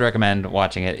I would recommend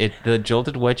watching it. The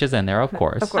Jilted Witch is in there, of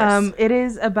course. It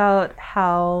is about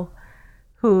Howl,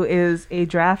 who is a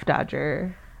draft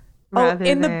dodger.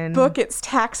 In the book, it's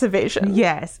tax evasion.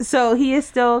 Yes. So he is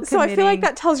still committing... So I feel like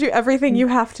that tells you everything you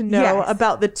have to know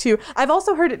about the two. I've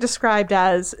also heard it described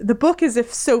as the book is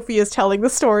if Sophie is telling the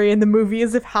story and the movie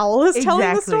is if Howl is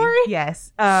telling the story.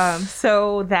 Yes.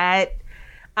 So that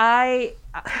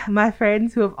my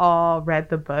friends who have all read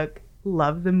the book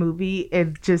love the movie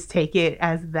and just take it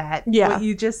as that. What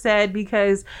you just said,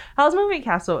 because Howl's Moving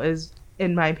Castle is,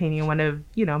 in my opinion, one of,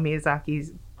 you know,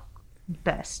 Miyazaki's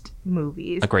best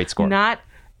movies. A great score. Not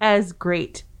as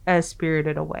great as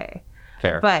Spirited Away.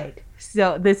 Fair. But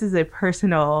so this is a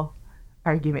personal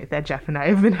argument that Jeff and I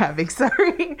have been having,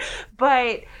 sorry.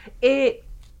 But it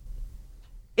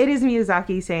is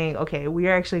Miyazaki saying, okay, we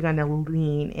are actually going to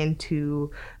lean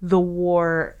into the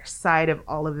war side of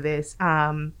all of this.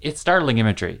 It's startling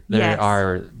imagery. There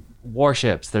are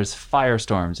warships, there's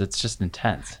firestorms. It's just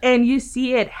intense. And you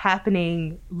see it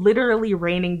happening, literally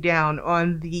raining down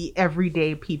on the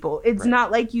everyday people. It's not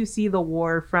like you see the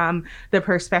war from the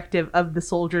perspective of the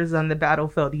soldiers on the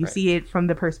battlefield. You see it from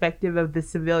the perspective of the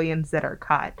civilians that are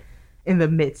caught in the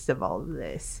midst of all of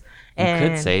this. You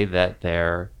could say that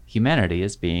their humanity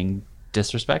is being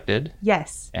disrespected.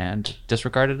 Yes. And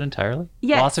disregarded entirely.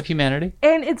 Yes. Loss of humanity.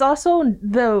 And it's also,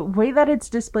 the way that it's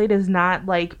displayed is not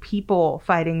like people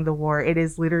fighting the war. It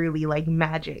is literally like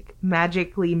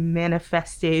magically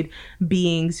manifested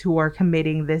beings who are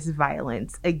committing this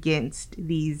violence against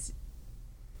these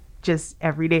just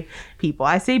everyday people.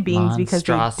 I say beings because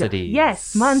monstrosities.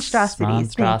 Yes,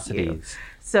 monstrosities. Thank you.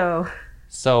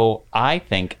 So I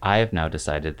think I have now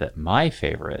decided that my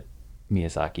favorite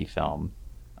Miyazaki film,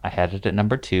 I had it at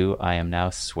number 2. I am now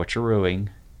switcherooing.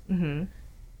 And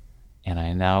I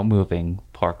am now moving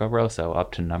Porco Rosso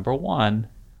up to number 1,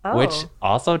 which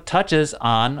also touches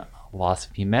on loss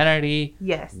of humanity,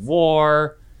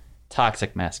 war,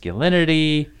 toxic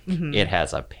masculinity. It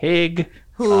has a pig.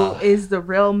 Who is the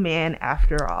real man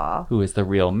after all. Who is the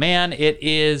real man. It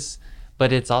is,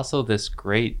 but it's also this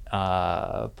great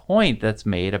point that's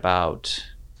made about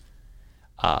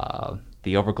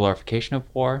the overglorification of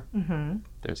war.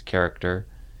 There's a character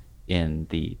in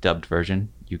the dubbed version.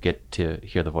 You get to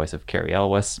hear the voice of Carrie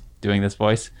Elwes doing this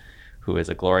voice, who is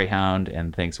a glory hound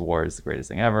and thinks war is the greatest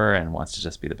thing ever and wants to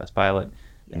just be the best pilot.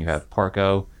 And you have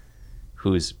Porco,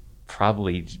 who's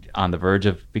probably on the verge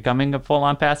of becoming a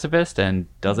full-on pacifist and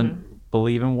doesn't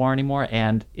believe in war anymore.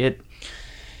 And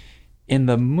in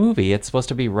the movie, it's supposed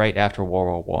to be right after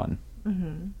World War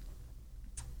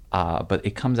I. But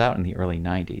it comes out in the early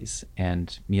 90s,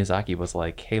 and Miyazaki was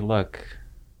like, hey, look,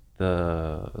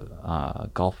 the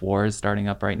Gulf War is starting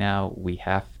up right now. We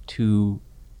have to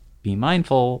be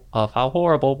mindful of how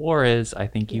horrible war is, I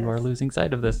think you are losing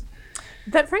sight of this.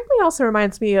 That frankly also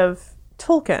reminds me of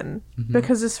Tolkien,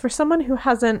 because it's for someone who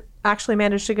hasn't actually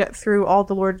managed to get through all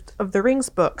the Lord of the Rings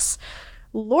books.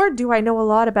 Lord, do I know a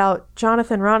lot about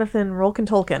Jonathan, Rolkin,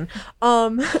 Tolkien.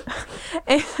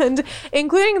 And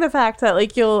including the fact that,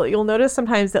 like, you'll notice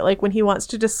sometimes that, like, when he wants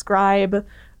to describe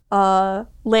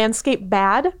landscape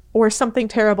bad or something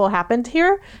terrible happened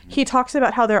here, he talks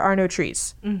about how there are no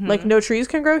trees. Like, no trees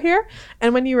can grow here.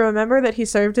 And when you remember that he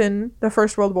served in the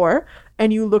First World War,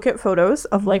 and you look at photos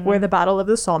of, like, where the Battle of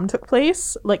the Somme took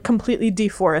place, like, completely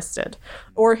deforested.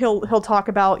 Or he'll talk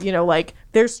about, you know, like,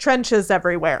 there's trenches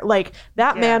everywhere. Like,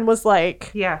 that man was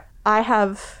like, I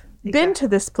have been to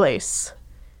this place.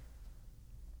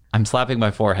 I'm slapping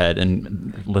my forehead,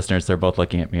 and listeners, they're both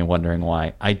looking at me and wondering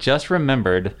why. I just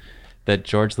remembered that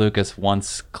George Lucas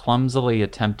once clumsily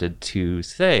attempted to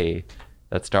say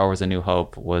that Star Wars A New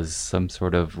Hope was some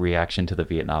sort of reaction to the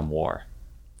Vietnam War.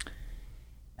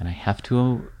 And I have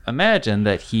to imagine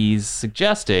that he's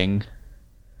suggesting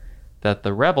that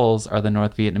the rebels are the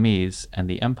North Vietnamese and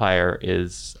the Empire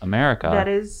is America. That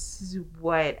is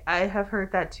what I have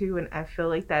heard that too, and I feel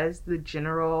like that is the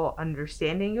general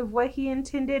understanding of what he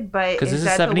intended. But because this is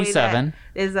 77.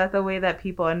 Is that the way that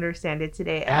people understand it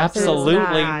today? Absolutely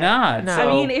not. No. So,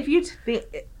 I mean, if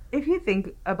you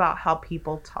think about how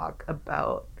people talk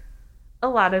about a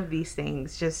lot of these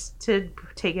things, just to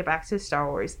take it back to Star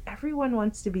Wars, everyone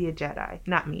wants to be a Jedi.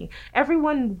 Not me.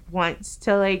 Everyone wants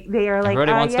to, like, they are like,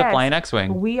 everybody wants to fly an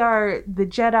X-Wing. We are the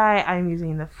Jedi. I'm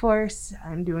using the Force.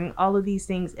 I'm doing all of these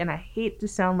things. And I hate to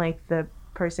sound like the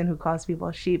person who calls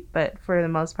people sheep, but for the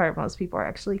most part, most people are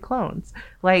actually clones.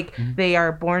 Like, they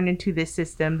are born into this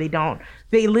system.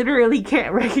 They literally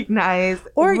can't recognize.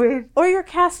 Or you're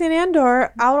Cassian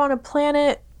Andor out on a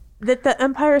planet that the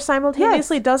Empire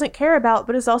simultaneously doesn't care about,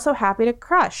 but is also happy to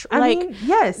crush. I mean,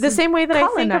 yes. The same way that I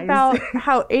think Colonize. about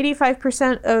how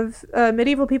 85% of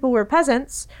medieval people were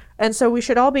peasants, and so we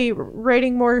should all be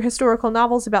writing more historical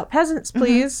novels about peasants,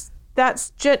 please.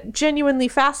 That's genuinely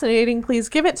fascinating. Please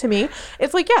give it to me.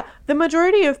 It's like, yeah, the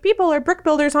majority of people are brick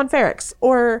builders on Ferrix,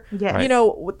 or you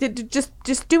know,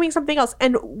 just doing something else.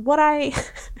 And what I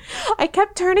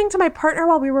kept turning to my partner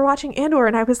while we were watching Andor,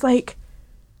 and I was like,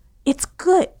 it's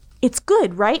good. It's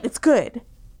good, right? It's good.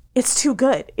 It's too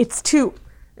good. It's too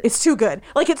good.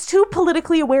 Like, it's too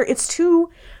politically aware. It's too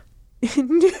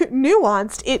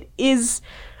nuanced. It is,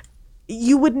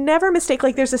 you would never mistake,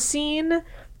 like, there's a scene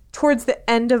towards the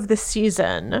end of the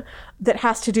season that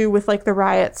has to do with, like, the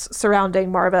riots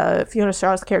surrounding Marva, Fiona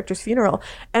Shaw's character's funeral.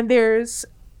 And there's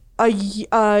a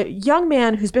young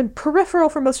man who's been peripheral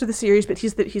for most of the series, but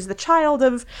he's the child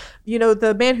of, you know,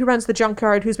 the man who runs the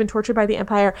junkyard who's been tortured by the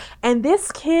Empire. And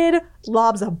this kid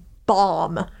lobs a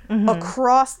bomb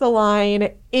across the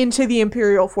line into the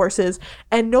Imperial forces.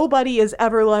 And nobody is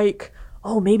ever like,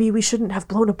 oh, maybe we shouldn't have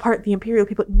blown apart the Imperial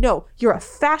people. No, you're a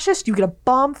fascist. You get a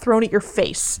bomb thrown at your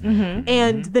face.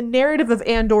 And the narrative of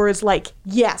Andor is like,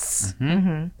 yes.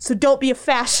 So don't be a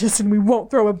fascist and we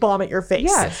won't throw a bomb at your face.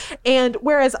 Yes. And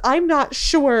whereas I'm not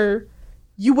sure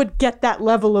you would get that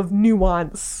level of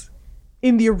nuance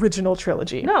in the original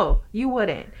trilogy. No, you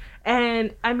wouldn't.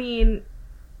 And I mean,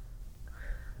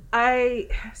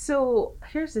 so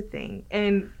here's the thing.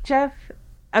 And Jeff,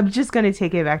 I'm just going to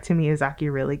take it back to Miyazaki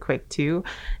really quick, too.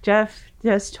 Jeff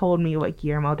just told me what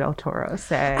Guillermo del Toro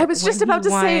said. I was just about to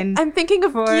say, I'm thinking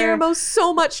of Guillermo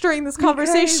so much during this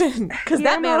conversation. Because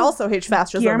that man also hates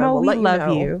fascism. Guillermo, we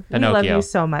love you. you. Pinocchio. We love you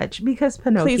so much. Because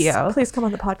Pinocchio. Please come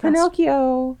on the podcast.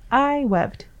 Pinocchio, I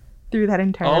wept through that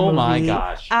entire movie. Oh my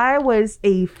gosh. I was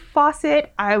a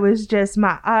faucet. I was just,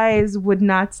 my eyes would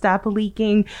not stop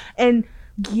leaking. And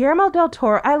Guillermo del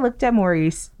Toro, I looked at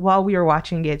Maurice while we were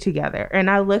watching it together, and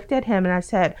I looked at him and I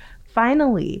said,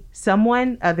 finally,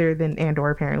 someone other than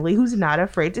Andor, apparently, who's not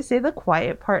afraid to say the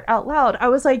quiet part out loud. I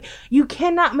was like, you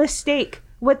cannot mistake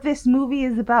what this movie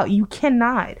is about. You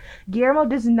cannot. Guillermo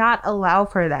does not allow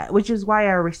for that, which is why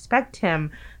I respect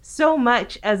him so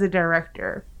much as a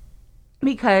director.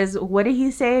 Because what did he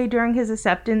say during his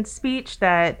acceptance speech?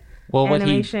 That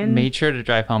animation, what he made sure to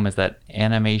drive home is that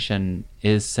animation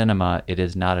is cinema. It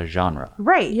is not a genre.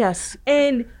 Right. Yes.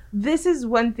 And this is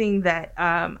one thing that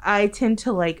I tend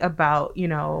to like about, you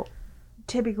know,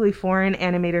 typically foreign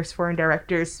animators, foreign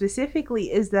directors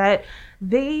specifically, is that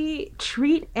they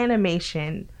treat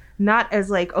animation not as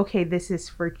like, okay, this is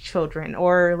for children,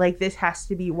 or like this has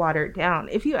to be watered down.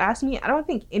 If you ask me, I don't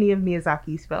think any of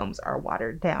Miyazaki's films are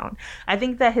watered down. I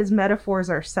think that his metaphors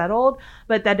are settled,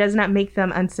 but that does not make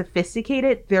them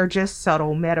unsophisticated. They're just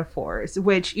subtle metaphors,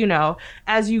 which, you know,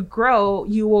 as you grow,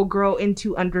 you will grow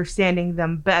into understanding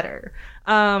them better.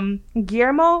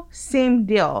 Guillermo, same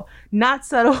deal. Not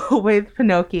subtle with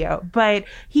Pinocchio, but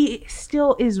he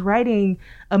still is writing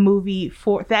a movie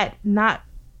for that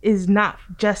is not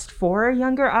just for a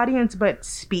younger audience, but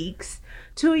speaks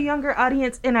to a younger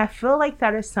audience. And I feel like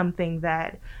that is something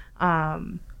that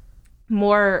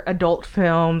more adult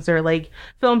films, or like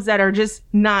films that are just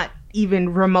not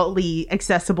even remotely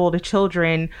accessible to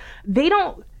children, they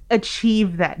don't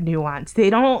achieve that nuance. They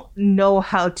don't know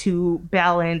how to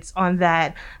balance on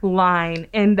that line.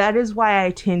 And that is why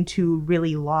I tend to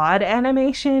really laud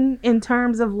animation in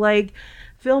terms of like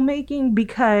filmmaking,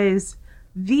 because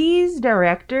these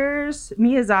directors,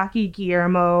 Miyazaki,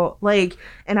 Guillermo, like,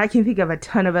 and I can think of a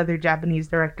ton of other Japanese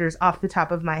directors off the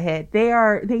top of my head. They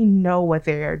know what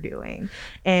they are doing.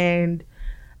 And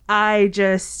I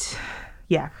just,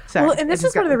 yeah. Sorry. Well, and this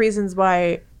is one of the reasons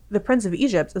why The Prince of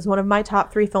Egypt is one of my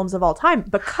top 3 films of all time,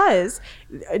 because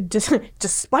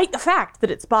despite the fact that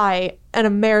it's by an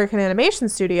American animation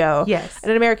studio, yes,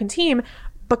 and an American team,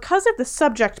 because of the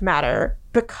subject matter,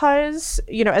 because,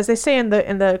 you know, as they say in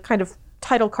the kind of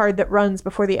title card that runs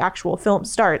before the actual film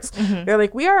starts, they're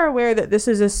like, we are aware that this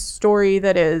is a story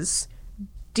that is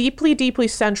deeply, deeply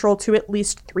central to at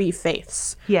least 3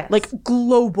 faiths. Yes. Like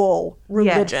global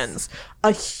religions. Yes.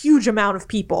 A huge amount of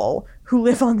people who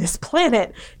live on this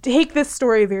planet take this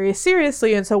story very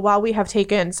seriously. And so while we have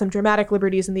taken some dramatic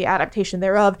liberties in the adaptation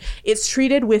thereof, it's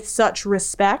treated with such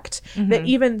respect that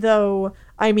even though,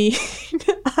 I mean,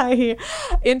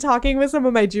 in talking with some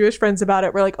of my Jewish friends about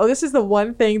it, we're like, oh, this is the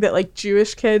one thing that like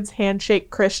Jewish kids handshake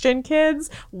Christian kids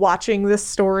watching this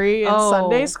story in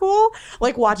Sunday school,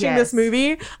 like watching this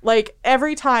movie, like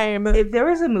every time. If there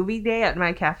was a movie day at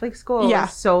my Catholic school, it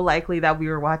was so likely that we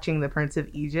were watching The Prince of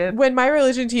Egypt. When my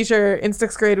religion teacher in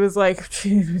 6th grade was like,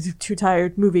 too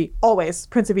tired, movie, always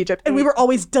Prince of Egypt. And we were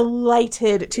always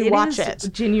delighted to watch it.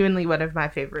 Genuinely one of my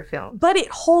favorite films. But it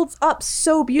holds up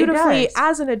so beautifully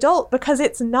as an adult, because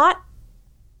it's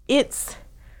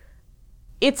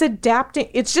adapting,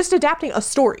 it's just adapting a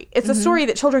story. It's a story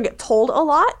that children get told a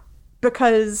lot,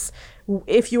 because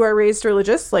if you are raised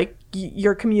religious, like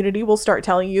your community will start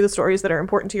telling you the stories that are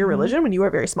important to your religion when you are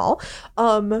very small.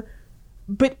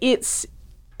 But it's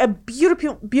a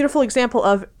beautiful example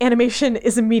of animation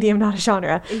is a medium, not a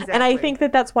genre. Exactly. And I think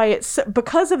that that's why it's,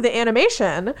 because of the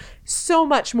animation, so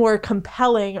much more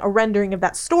compelling a rendering of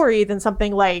that story than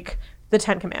something like the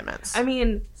 10 Commandments. I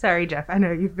mean, sorry, Jeff, I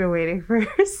know you've been waiting for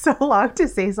so long to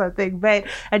say something, but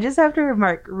I just have to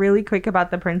remark really quick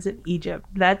about The Prince of Egypt.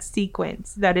 That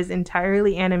sequence that is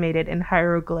entirely animated in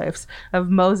hieroglyphs of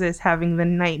Moses having the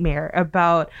nightmare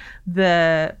about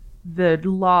the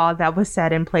law that was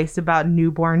set in place about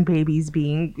newborn babies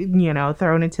being, you know,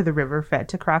 thrown into the river, fed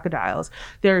to crocodiles.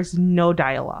 There's no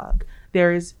dialogue.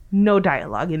 There is no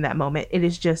dialogue in that moment. It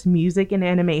is just music and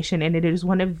animation, and it is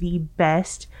one of the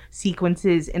best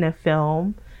sequences in a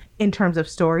film in terms of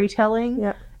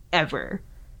storytelling ever.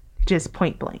 Just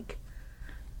point blank.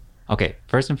 Okay,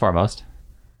 first and foremost,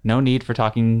 no need for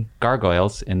talking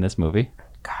gargoyles in this movie.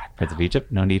 God, Prince of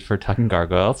Egypt, no need for talking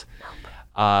gargoyles.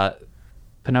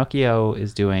 Pinocchio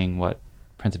is doing what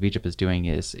Prince of Egypt is doing,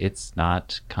 is it's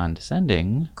not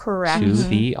condescending to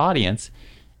the audience.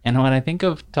 And when I think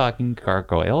of talking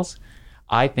gargoyles,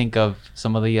 I think of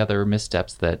some of the other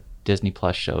missteps that Disney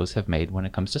Plus shows have made when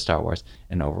it comes to Star Wars.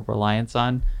 An over-reliance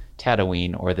on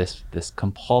Tatooine, or this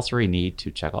compulsory need to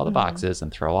check all the boxes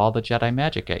and throw all the Jedi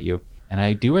magic at you. And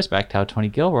I do respect how Tony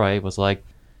Gilroy was like,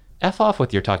 F off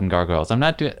with your talking gargoyles. I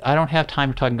don't have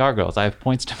time for talking gargoyles. I have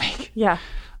points to make. Yeah.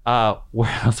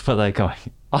 Where else was I going?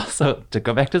 Also, to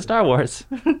go back to Star Wars,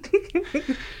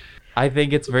 I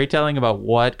think it's very telling about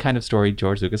what kind of story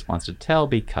George Lucas wants to tell,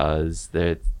 because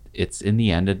it's in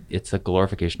the end, it's a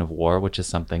glorification of war, which is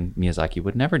something Miyazaki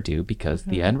would never do, because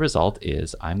the end result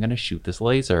is, I'm going to shoot this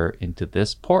laser into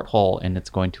this porthole and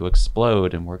it's going to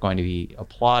explode, and we're going to be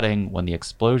applauding when the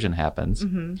explosion happens.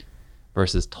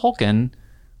 Versus Tolkien,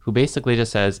 who basically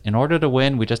just says, in order to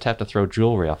win, we just have to throw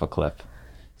jewelry off a cliff.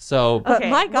 So, but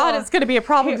my God, it's going to be a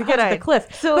problem to get to the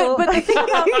cliff. So, but the thing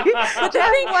about the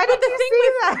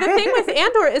thing with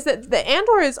Andor is that the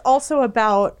Andor is also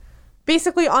about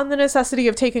basically on the necessity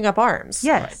of taking up arms.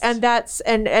 Yes, and that's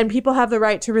and people have the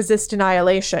right to resist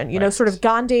annihilation. You know, sort of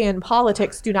Gandhian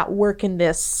politics do not work in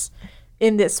this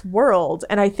world,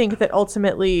 and I think that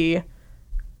ultimately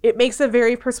it makes a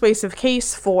very persuasive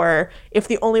case for if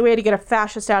the only way to get a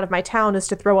fascist out of my town is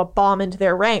to throw a bomb into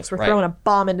their ranks, we're throwing a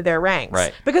bomb into their ranks.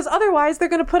 Right. Because otherwise they're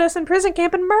going to put us in prison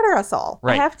camp and murder us all.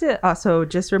 Right. I have to also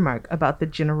just remark about the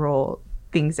general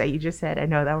things that you just said. I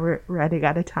know that we're running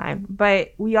out of time,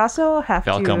 but we also have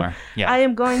Val to. Kilmer. Yeah. I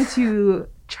am going to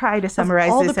try to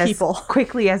summarize all this the as people.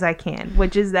 quickly as I can,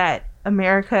 which is that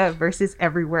America versus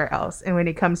everywhere else, and when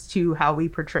it comes to how we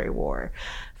portray war.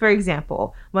 For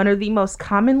example, one of the most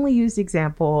commonly used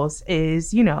examples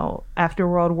is, after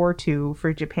World War II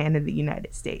for Japan and the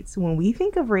United States. When we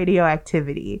think of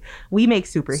radioactivity, we make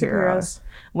superheroes.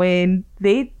 When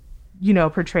they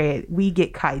portray it, we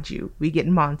get kaiju, we get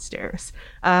monsters.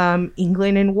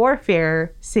 England in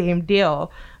warfare, same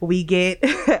deal. We get,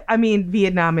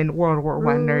 Vietnam and World War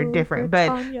I are different,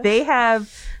 but they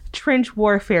have trench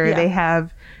warfare. Yeah. They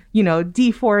have,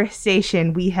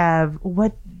 deforestation. We have,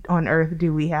 what on earth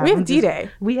do we have? We have D-Day.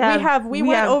 We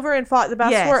went over and fought the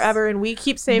best war ever, and we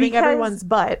keep saving everyone's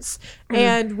butts.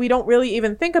 And we don't really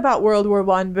even think about World War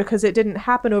I because it didn't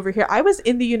happen over here. I was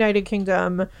in the United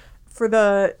Kingdom for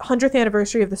the 100th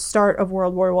anniversary of the start of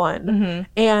World War I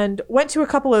and went to a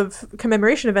couple of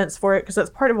commemoration events for it because that's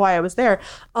part of why I was there.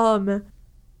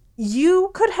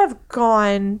 You could have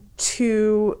gone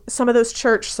to some of those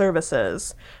church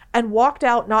services and walked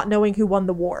out not knowing who won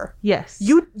the war. Yes.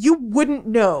 You wouldn't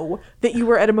know that you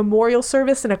were at a memorial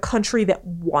service in a country that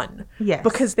won. Yes.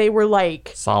 Because they were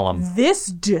like, solemn. This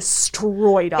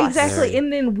destroyed us. Exactly.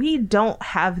 And then we don't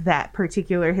have that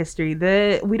particular history.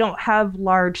 We don't have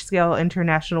large scale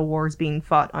international wars being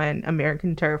fought on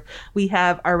American turf. We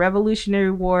have our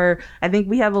Revolutionary War. I think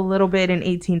we have a little bit in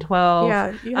 1812.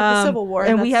 Yeah, you have the Civil War.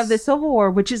 And we have the Civil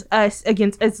War, which is us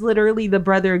against, it's literally the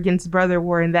brother against brother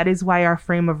war. And that is why our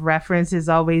frame of reference is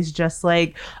always just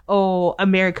like, oh,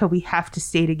 America, we have to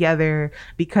stay together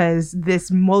because the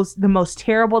most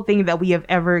terrible thing that we have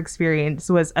ever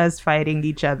experienced was us fighting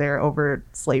each other over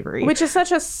slavery. Which is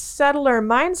such a settler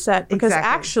mindset because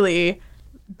actually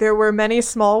there were many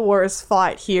small wars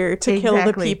fought here to kill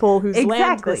the people whose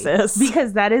land this is.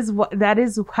 Because that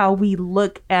is how we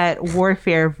look at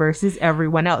warfare versus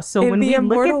everyone else. So when we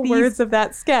look at these words of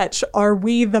that sketch, are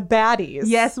we the baddies?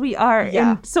 Yes, we are.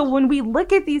 Yeah. And so when we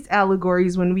look at these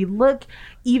allegories, when we look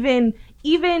even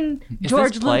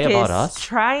George Lucas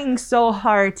trying so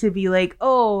hard to be like,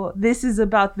 oh, this is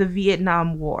about the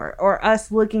Vietnam War, or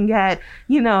us looking at,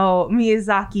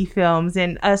 Miyazaki films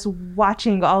and us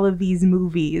watching all of these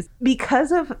movies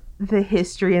because of the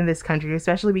history in this country,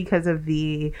 especially because of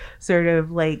the sort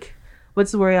of like,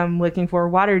 what's the word I'm looking for?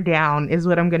 Watered down is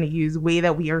what I'm going to use, way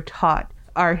that we are taught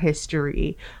our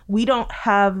history. We don't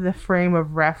have the frame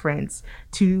of reference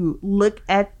to look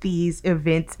at these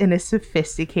events in a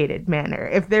sophisticated manner.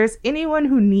 If there's anyone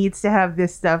who needs to have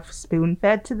this stuff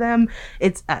spoon-fed to them,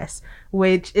 it's us,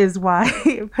 which is why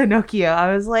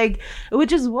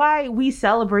which is why we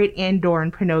celebrate Andor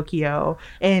and Pinocchio,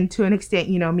 and to an extent,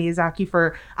 Miyazaki,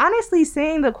 for honestly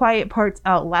saying the quiet parts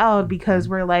out loud, because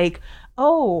we're like,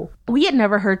 oh, we had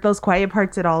never heard those quiet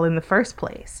parts at all in the first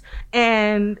place.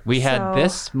 And we had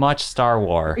this much Star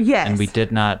Wars, and we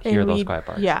did not hear those quiet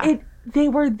parts. Yeah. They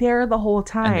were there the whole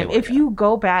time. If you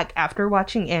go back after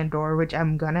watching Andor, which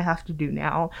I'm gonna have to do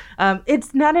now,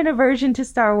 it's not an aversion to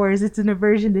Star Wars, it's an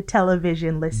aversion to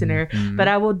television, listener, but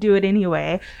I will do it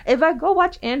anyway. If I go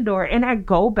watch Andor and I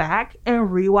go back and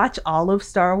rewatch all of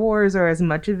Star Wars, or as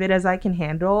much of it as I can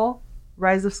handle,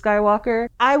 Rise of Skywalker,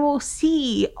 I will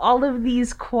see all of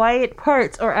these quiet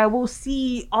parts, or I will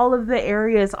see all of the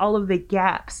areas, all of the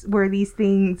gaps where these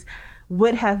things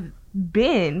would have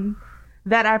been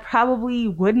that I probably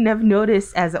wouldn't have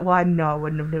noticed I wouldn't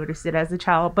have noticed it as a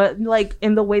child, but like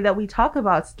in the way that we talk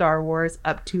about Star Wars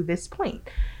up to this point.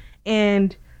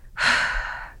 And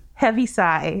heavy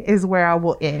sigh is where I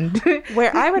will end.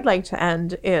 Where I would like to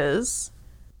end is,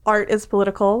 art is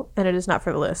political and it is not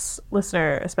frivolous.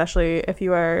 Listener, especially if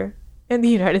you are in the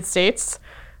United States,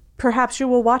 perhaps you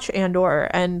will watch Andor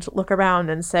and look around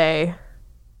and say,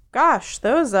 gosh,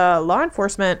 those law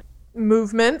enforcement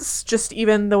movements, just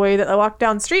even the way that they walk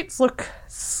down streets, look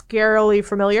scarily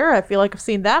familiar. I feel like I've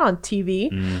seen that on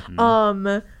TV,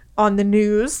 on the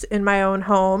news in my own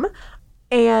home.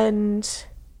 And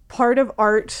part of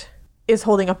art is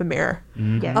holding up a mirror.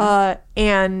 Yes.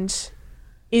 And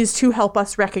is to help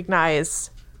us recognize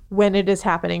when it is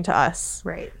happening to us.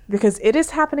 Right. Because it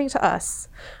is happening to us.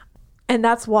 And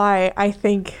that's why I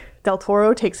think Del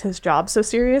Toro takes his job so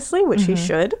seriously, which he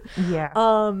should. Yeah.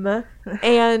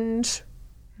 And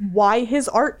why his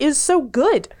art is so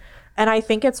good. And I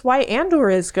think it's why Andor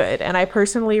is good. And I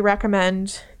personally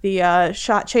recommend the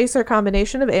Shot Chaser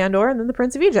combination of Andor and then the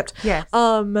Prince of Egypt. Yes.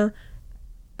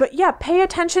 But yeah, pay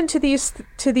attention to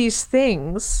these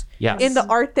things Yes. in the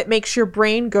art that makes your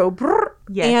brain go brrr,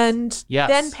 Yes. and Yes.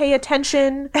 then pay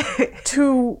attention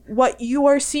to what you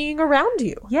are seeing around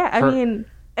you. Yeah, I mean,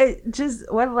 just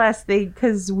one last thing,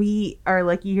 because we are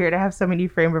lucky here to have so many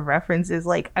frame of references.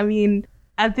 Like, I mean,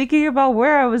 I'm thinking about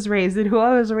where I was raised and who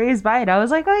I was raised by, and I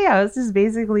was like, oh yeah, I was just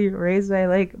basically raised by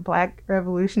like Black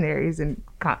revolutionaries in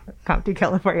Compton,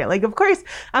 California. Like, of course,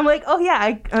 I'm like, oh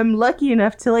yeah, I'm lucky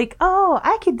enough to like, oh,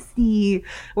 I could see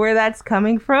where that's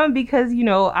coming from because, you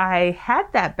know, I had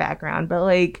that background. But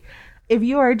like, if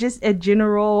you are just a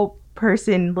general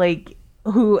person, like,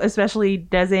 who especially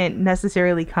doesn't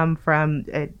necessarily come from,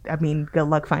 I mean, good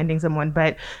luck finding someone,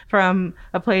 but from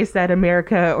a place that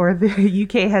America or the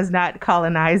UK has not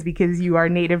colonized because you are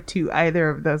native to either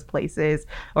of those places,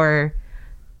 or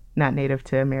not native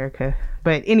to America.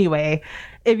 But anyway,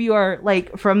 if you are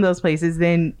like from those places,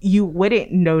 then you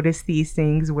wouldn't notice these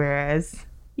things. Whereas,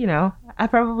 you know, I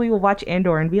probably will watch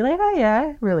Andor and be like, oh yeah,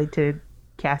 I relate to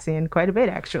Cassian quite a bit,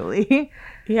 actually.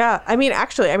 Yeah, I mean,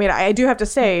 actually, I do have to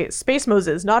say, Space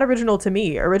Moses, not original to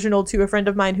me, original to a friend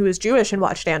of mine who is Jewish and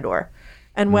watched Andor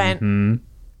and went,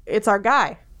 it's our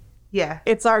guy. Yeah.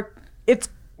 It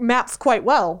maps quite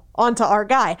well onto our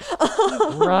guy.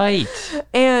 Right.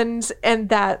 And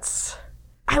that's,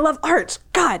 I love art.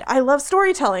 God, I love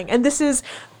storytelling. And this is,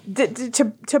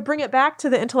 to bring it back to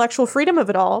the intellectual freedom of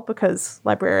it all, because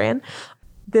librarian,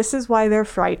 this is why they're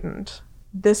frightened.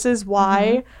 This is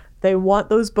why they want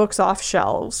those books off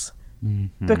shelves.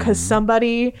 Because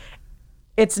somebody,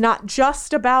 it's not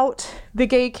just about the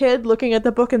gay kid looking at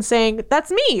the book and saying,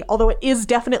 that's me, although it is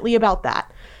definitely about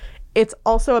that. It's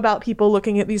also about people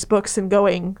looking at these books and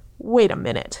going, wait a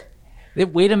minute.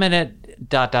 Wait a minute, ...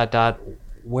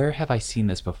 Where have I seen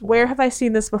this before? Where have I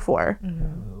seen this before?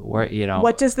 Where, you know,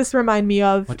 what does this remind me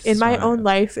of in my own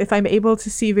life? If I'm able to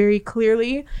see very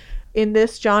clearly in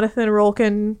this Jonathan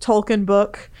Rolkin Tolkien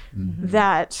book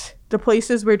that the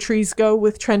places where trees go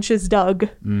with trenches dug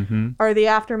are the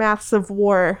aftermaths of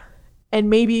war, and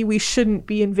maybe we shouldn't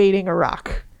be invading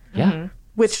Iraq. Yeah.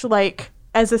 Which, like,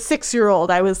 as a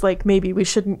 6-year-old, I was like, maybe we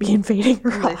shouldn't be invading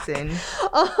Iraq. Listen.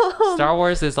 Star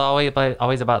Wars is always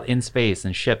about in space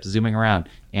and ships zooming around.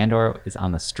 Andor is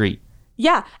on the street.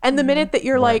 Yeah, and the minute that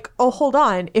you're like, oh, hold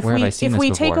on, if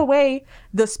we take away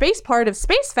the space part of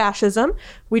space fascism,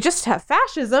 we just have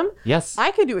fascism. Yes. I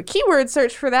can do a keyword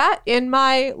search for that in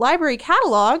my library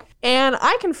catalog, and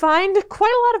I can find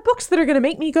quite a lot of books that are going to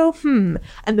make me go, And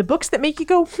the books that make you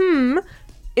go,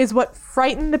 is what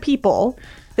frighten the people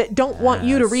that don't want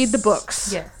you to read the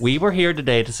books. Yes. We were here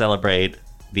today to celebrate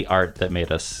the art that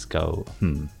made us go,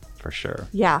 for sure.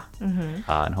 Yeah.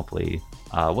 And hopefully...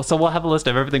 so we'll have a list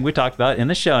of everything we talked about in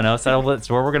the show notes. That's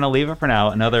where we're going to leave it for now.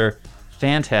 Another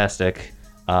fantastic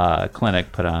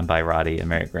clinic put on by Roddy and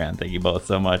Mary Grant. Thank you both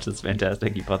so much. It's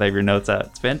fantastic. You both have your notes out.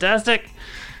 It's fantastic.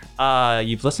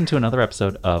 You've listened to another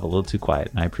episode of A Little Too Quiet,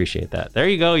 and I appreciate that. There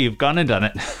you go. You've gone and done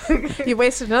it. You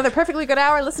wasted another perfectly good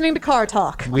hour listening to car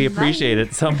talk. We appreciate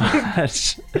it so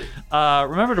much.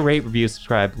 Remember to rate, review,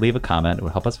 subscribe, leave a comment. It will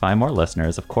help us find more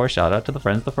listeners. Of course, shout out to the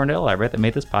friends of the Ferndale Library that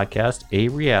made this podcast a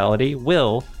reality.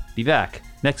 We'll be back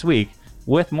next week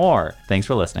with more. Thanks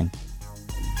for listening.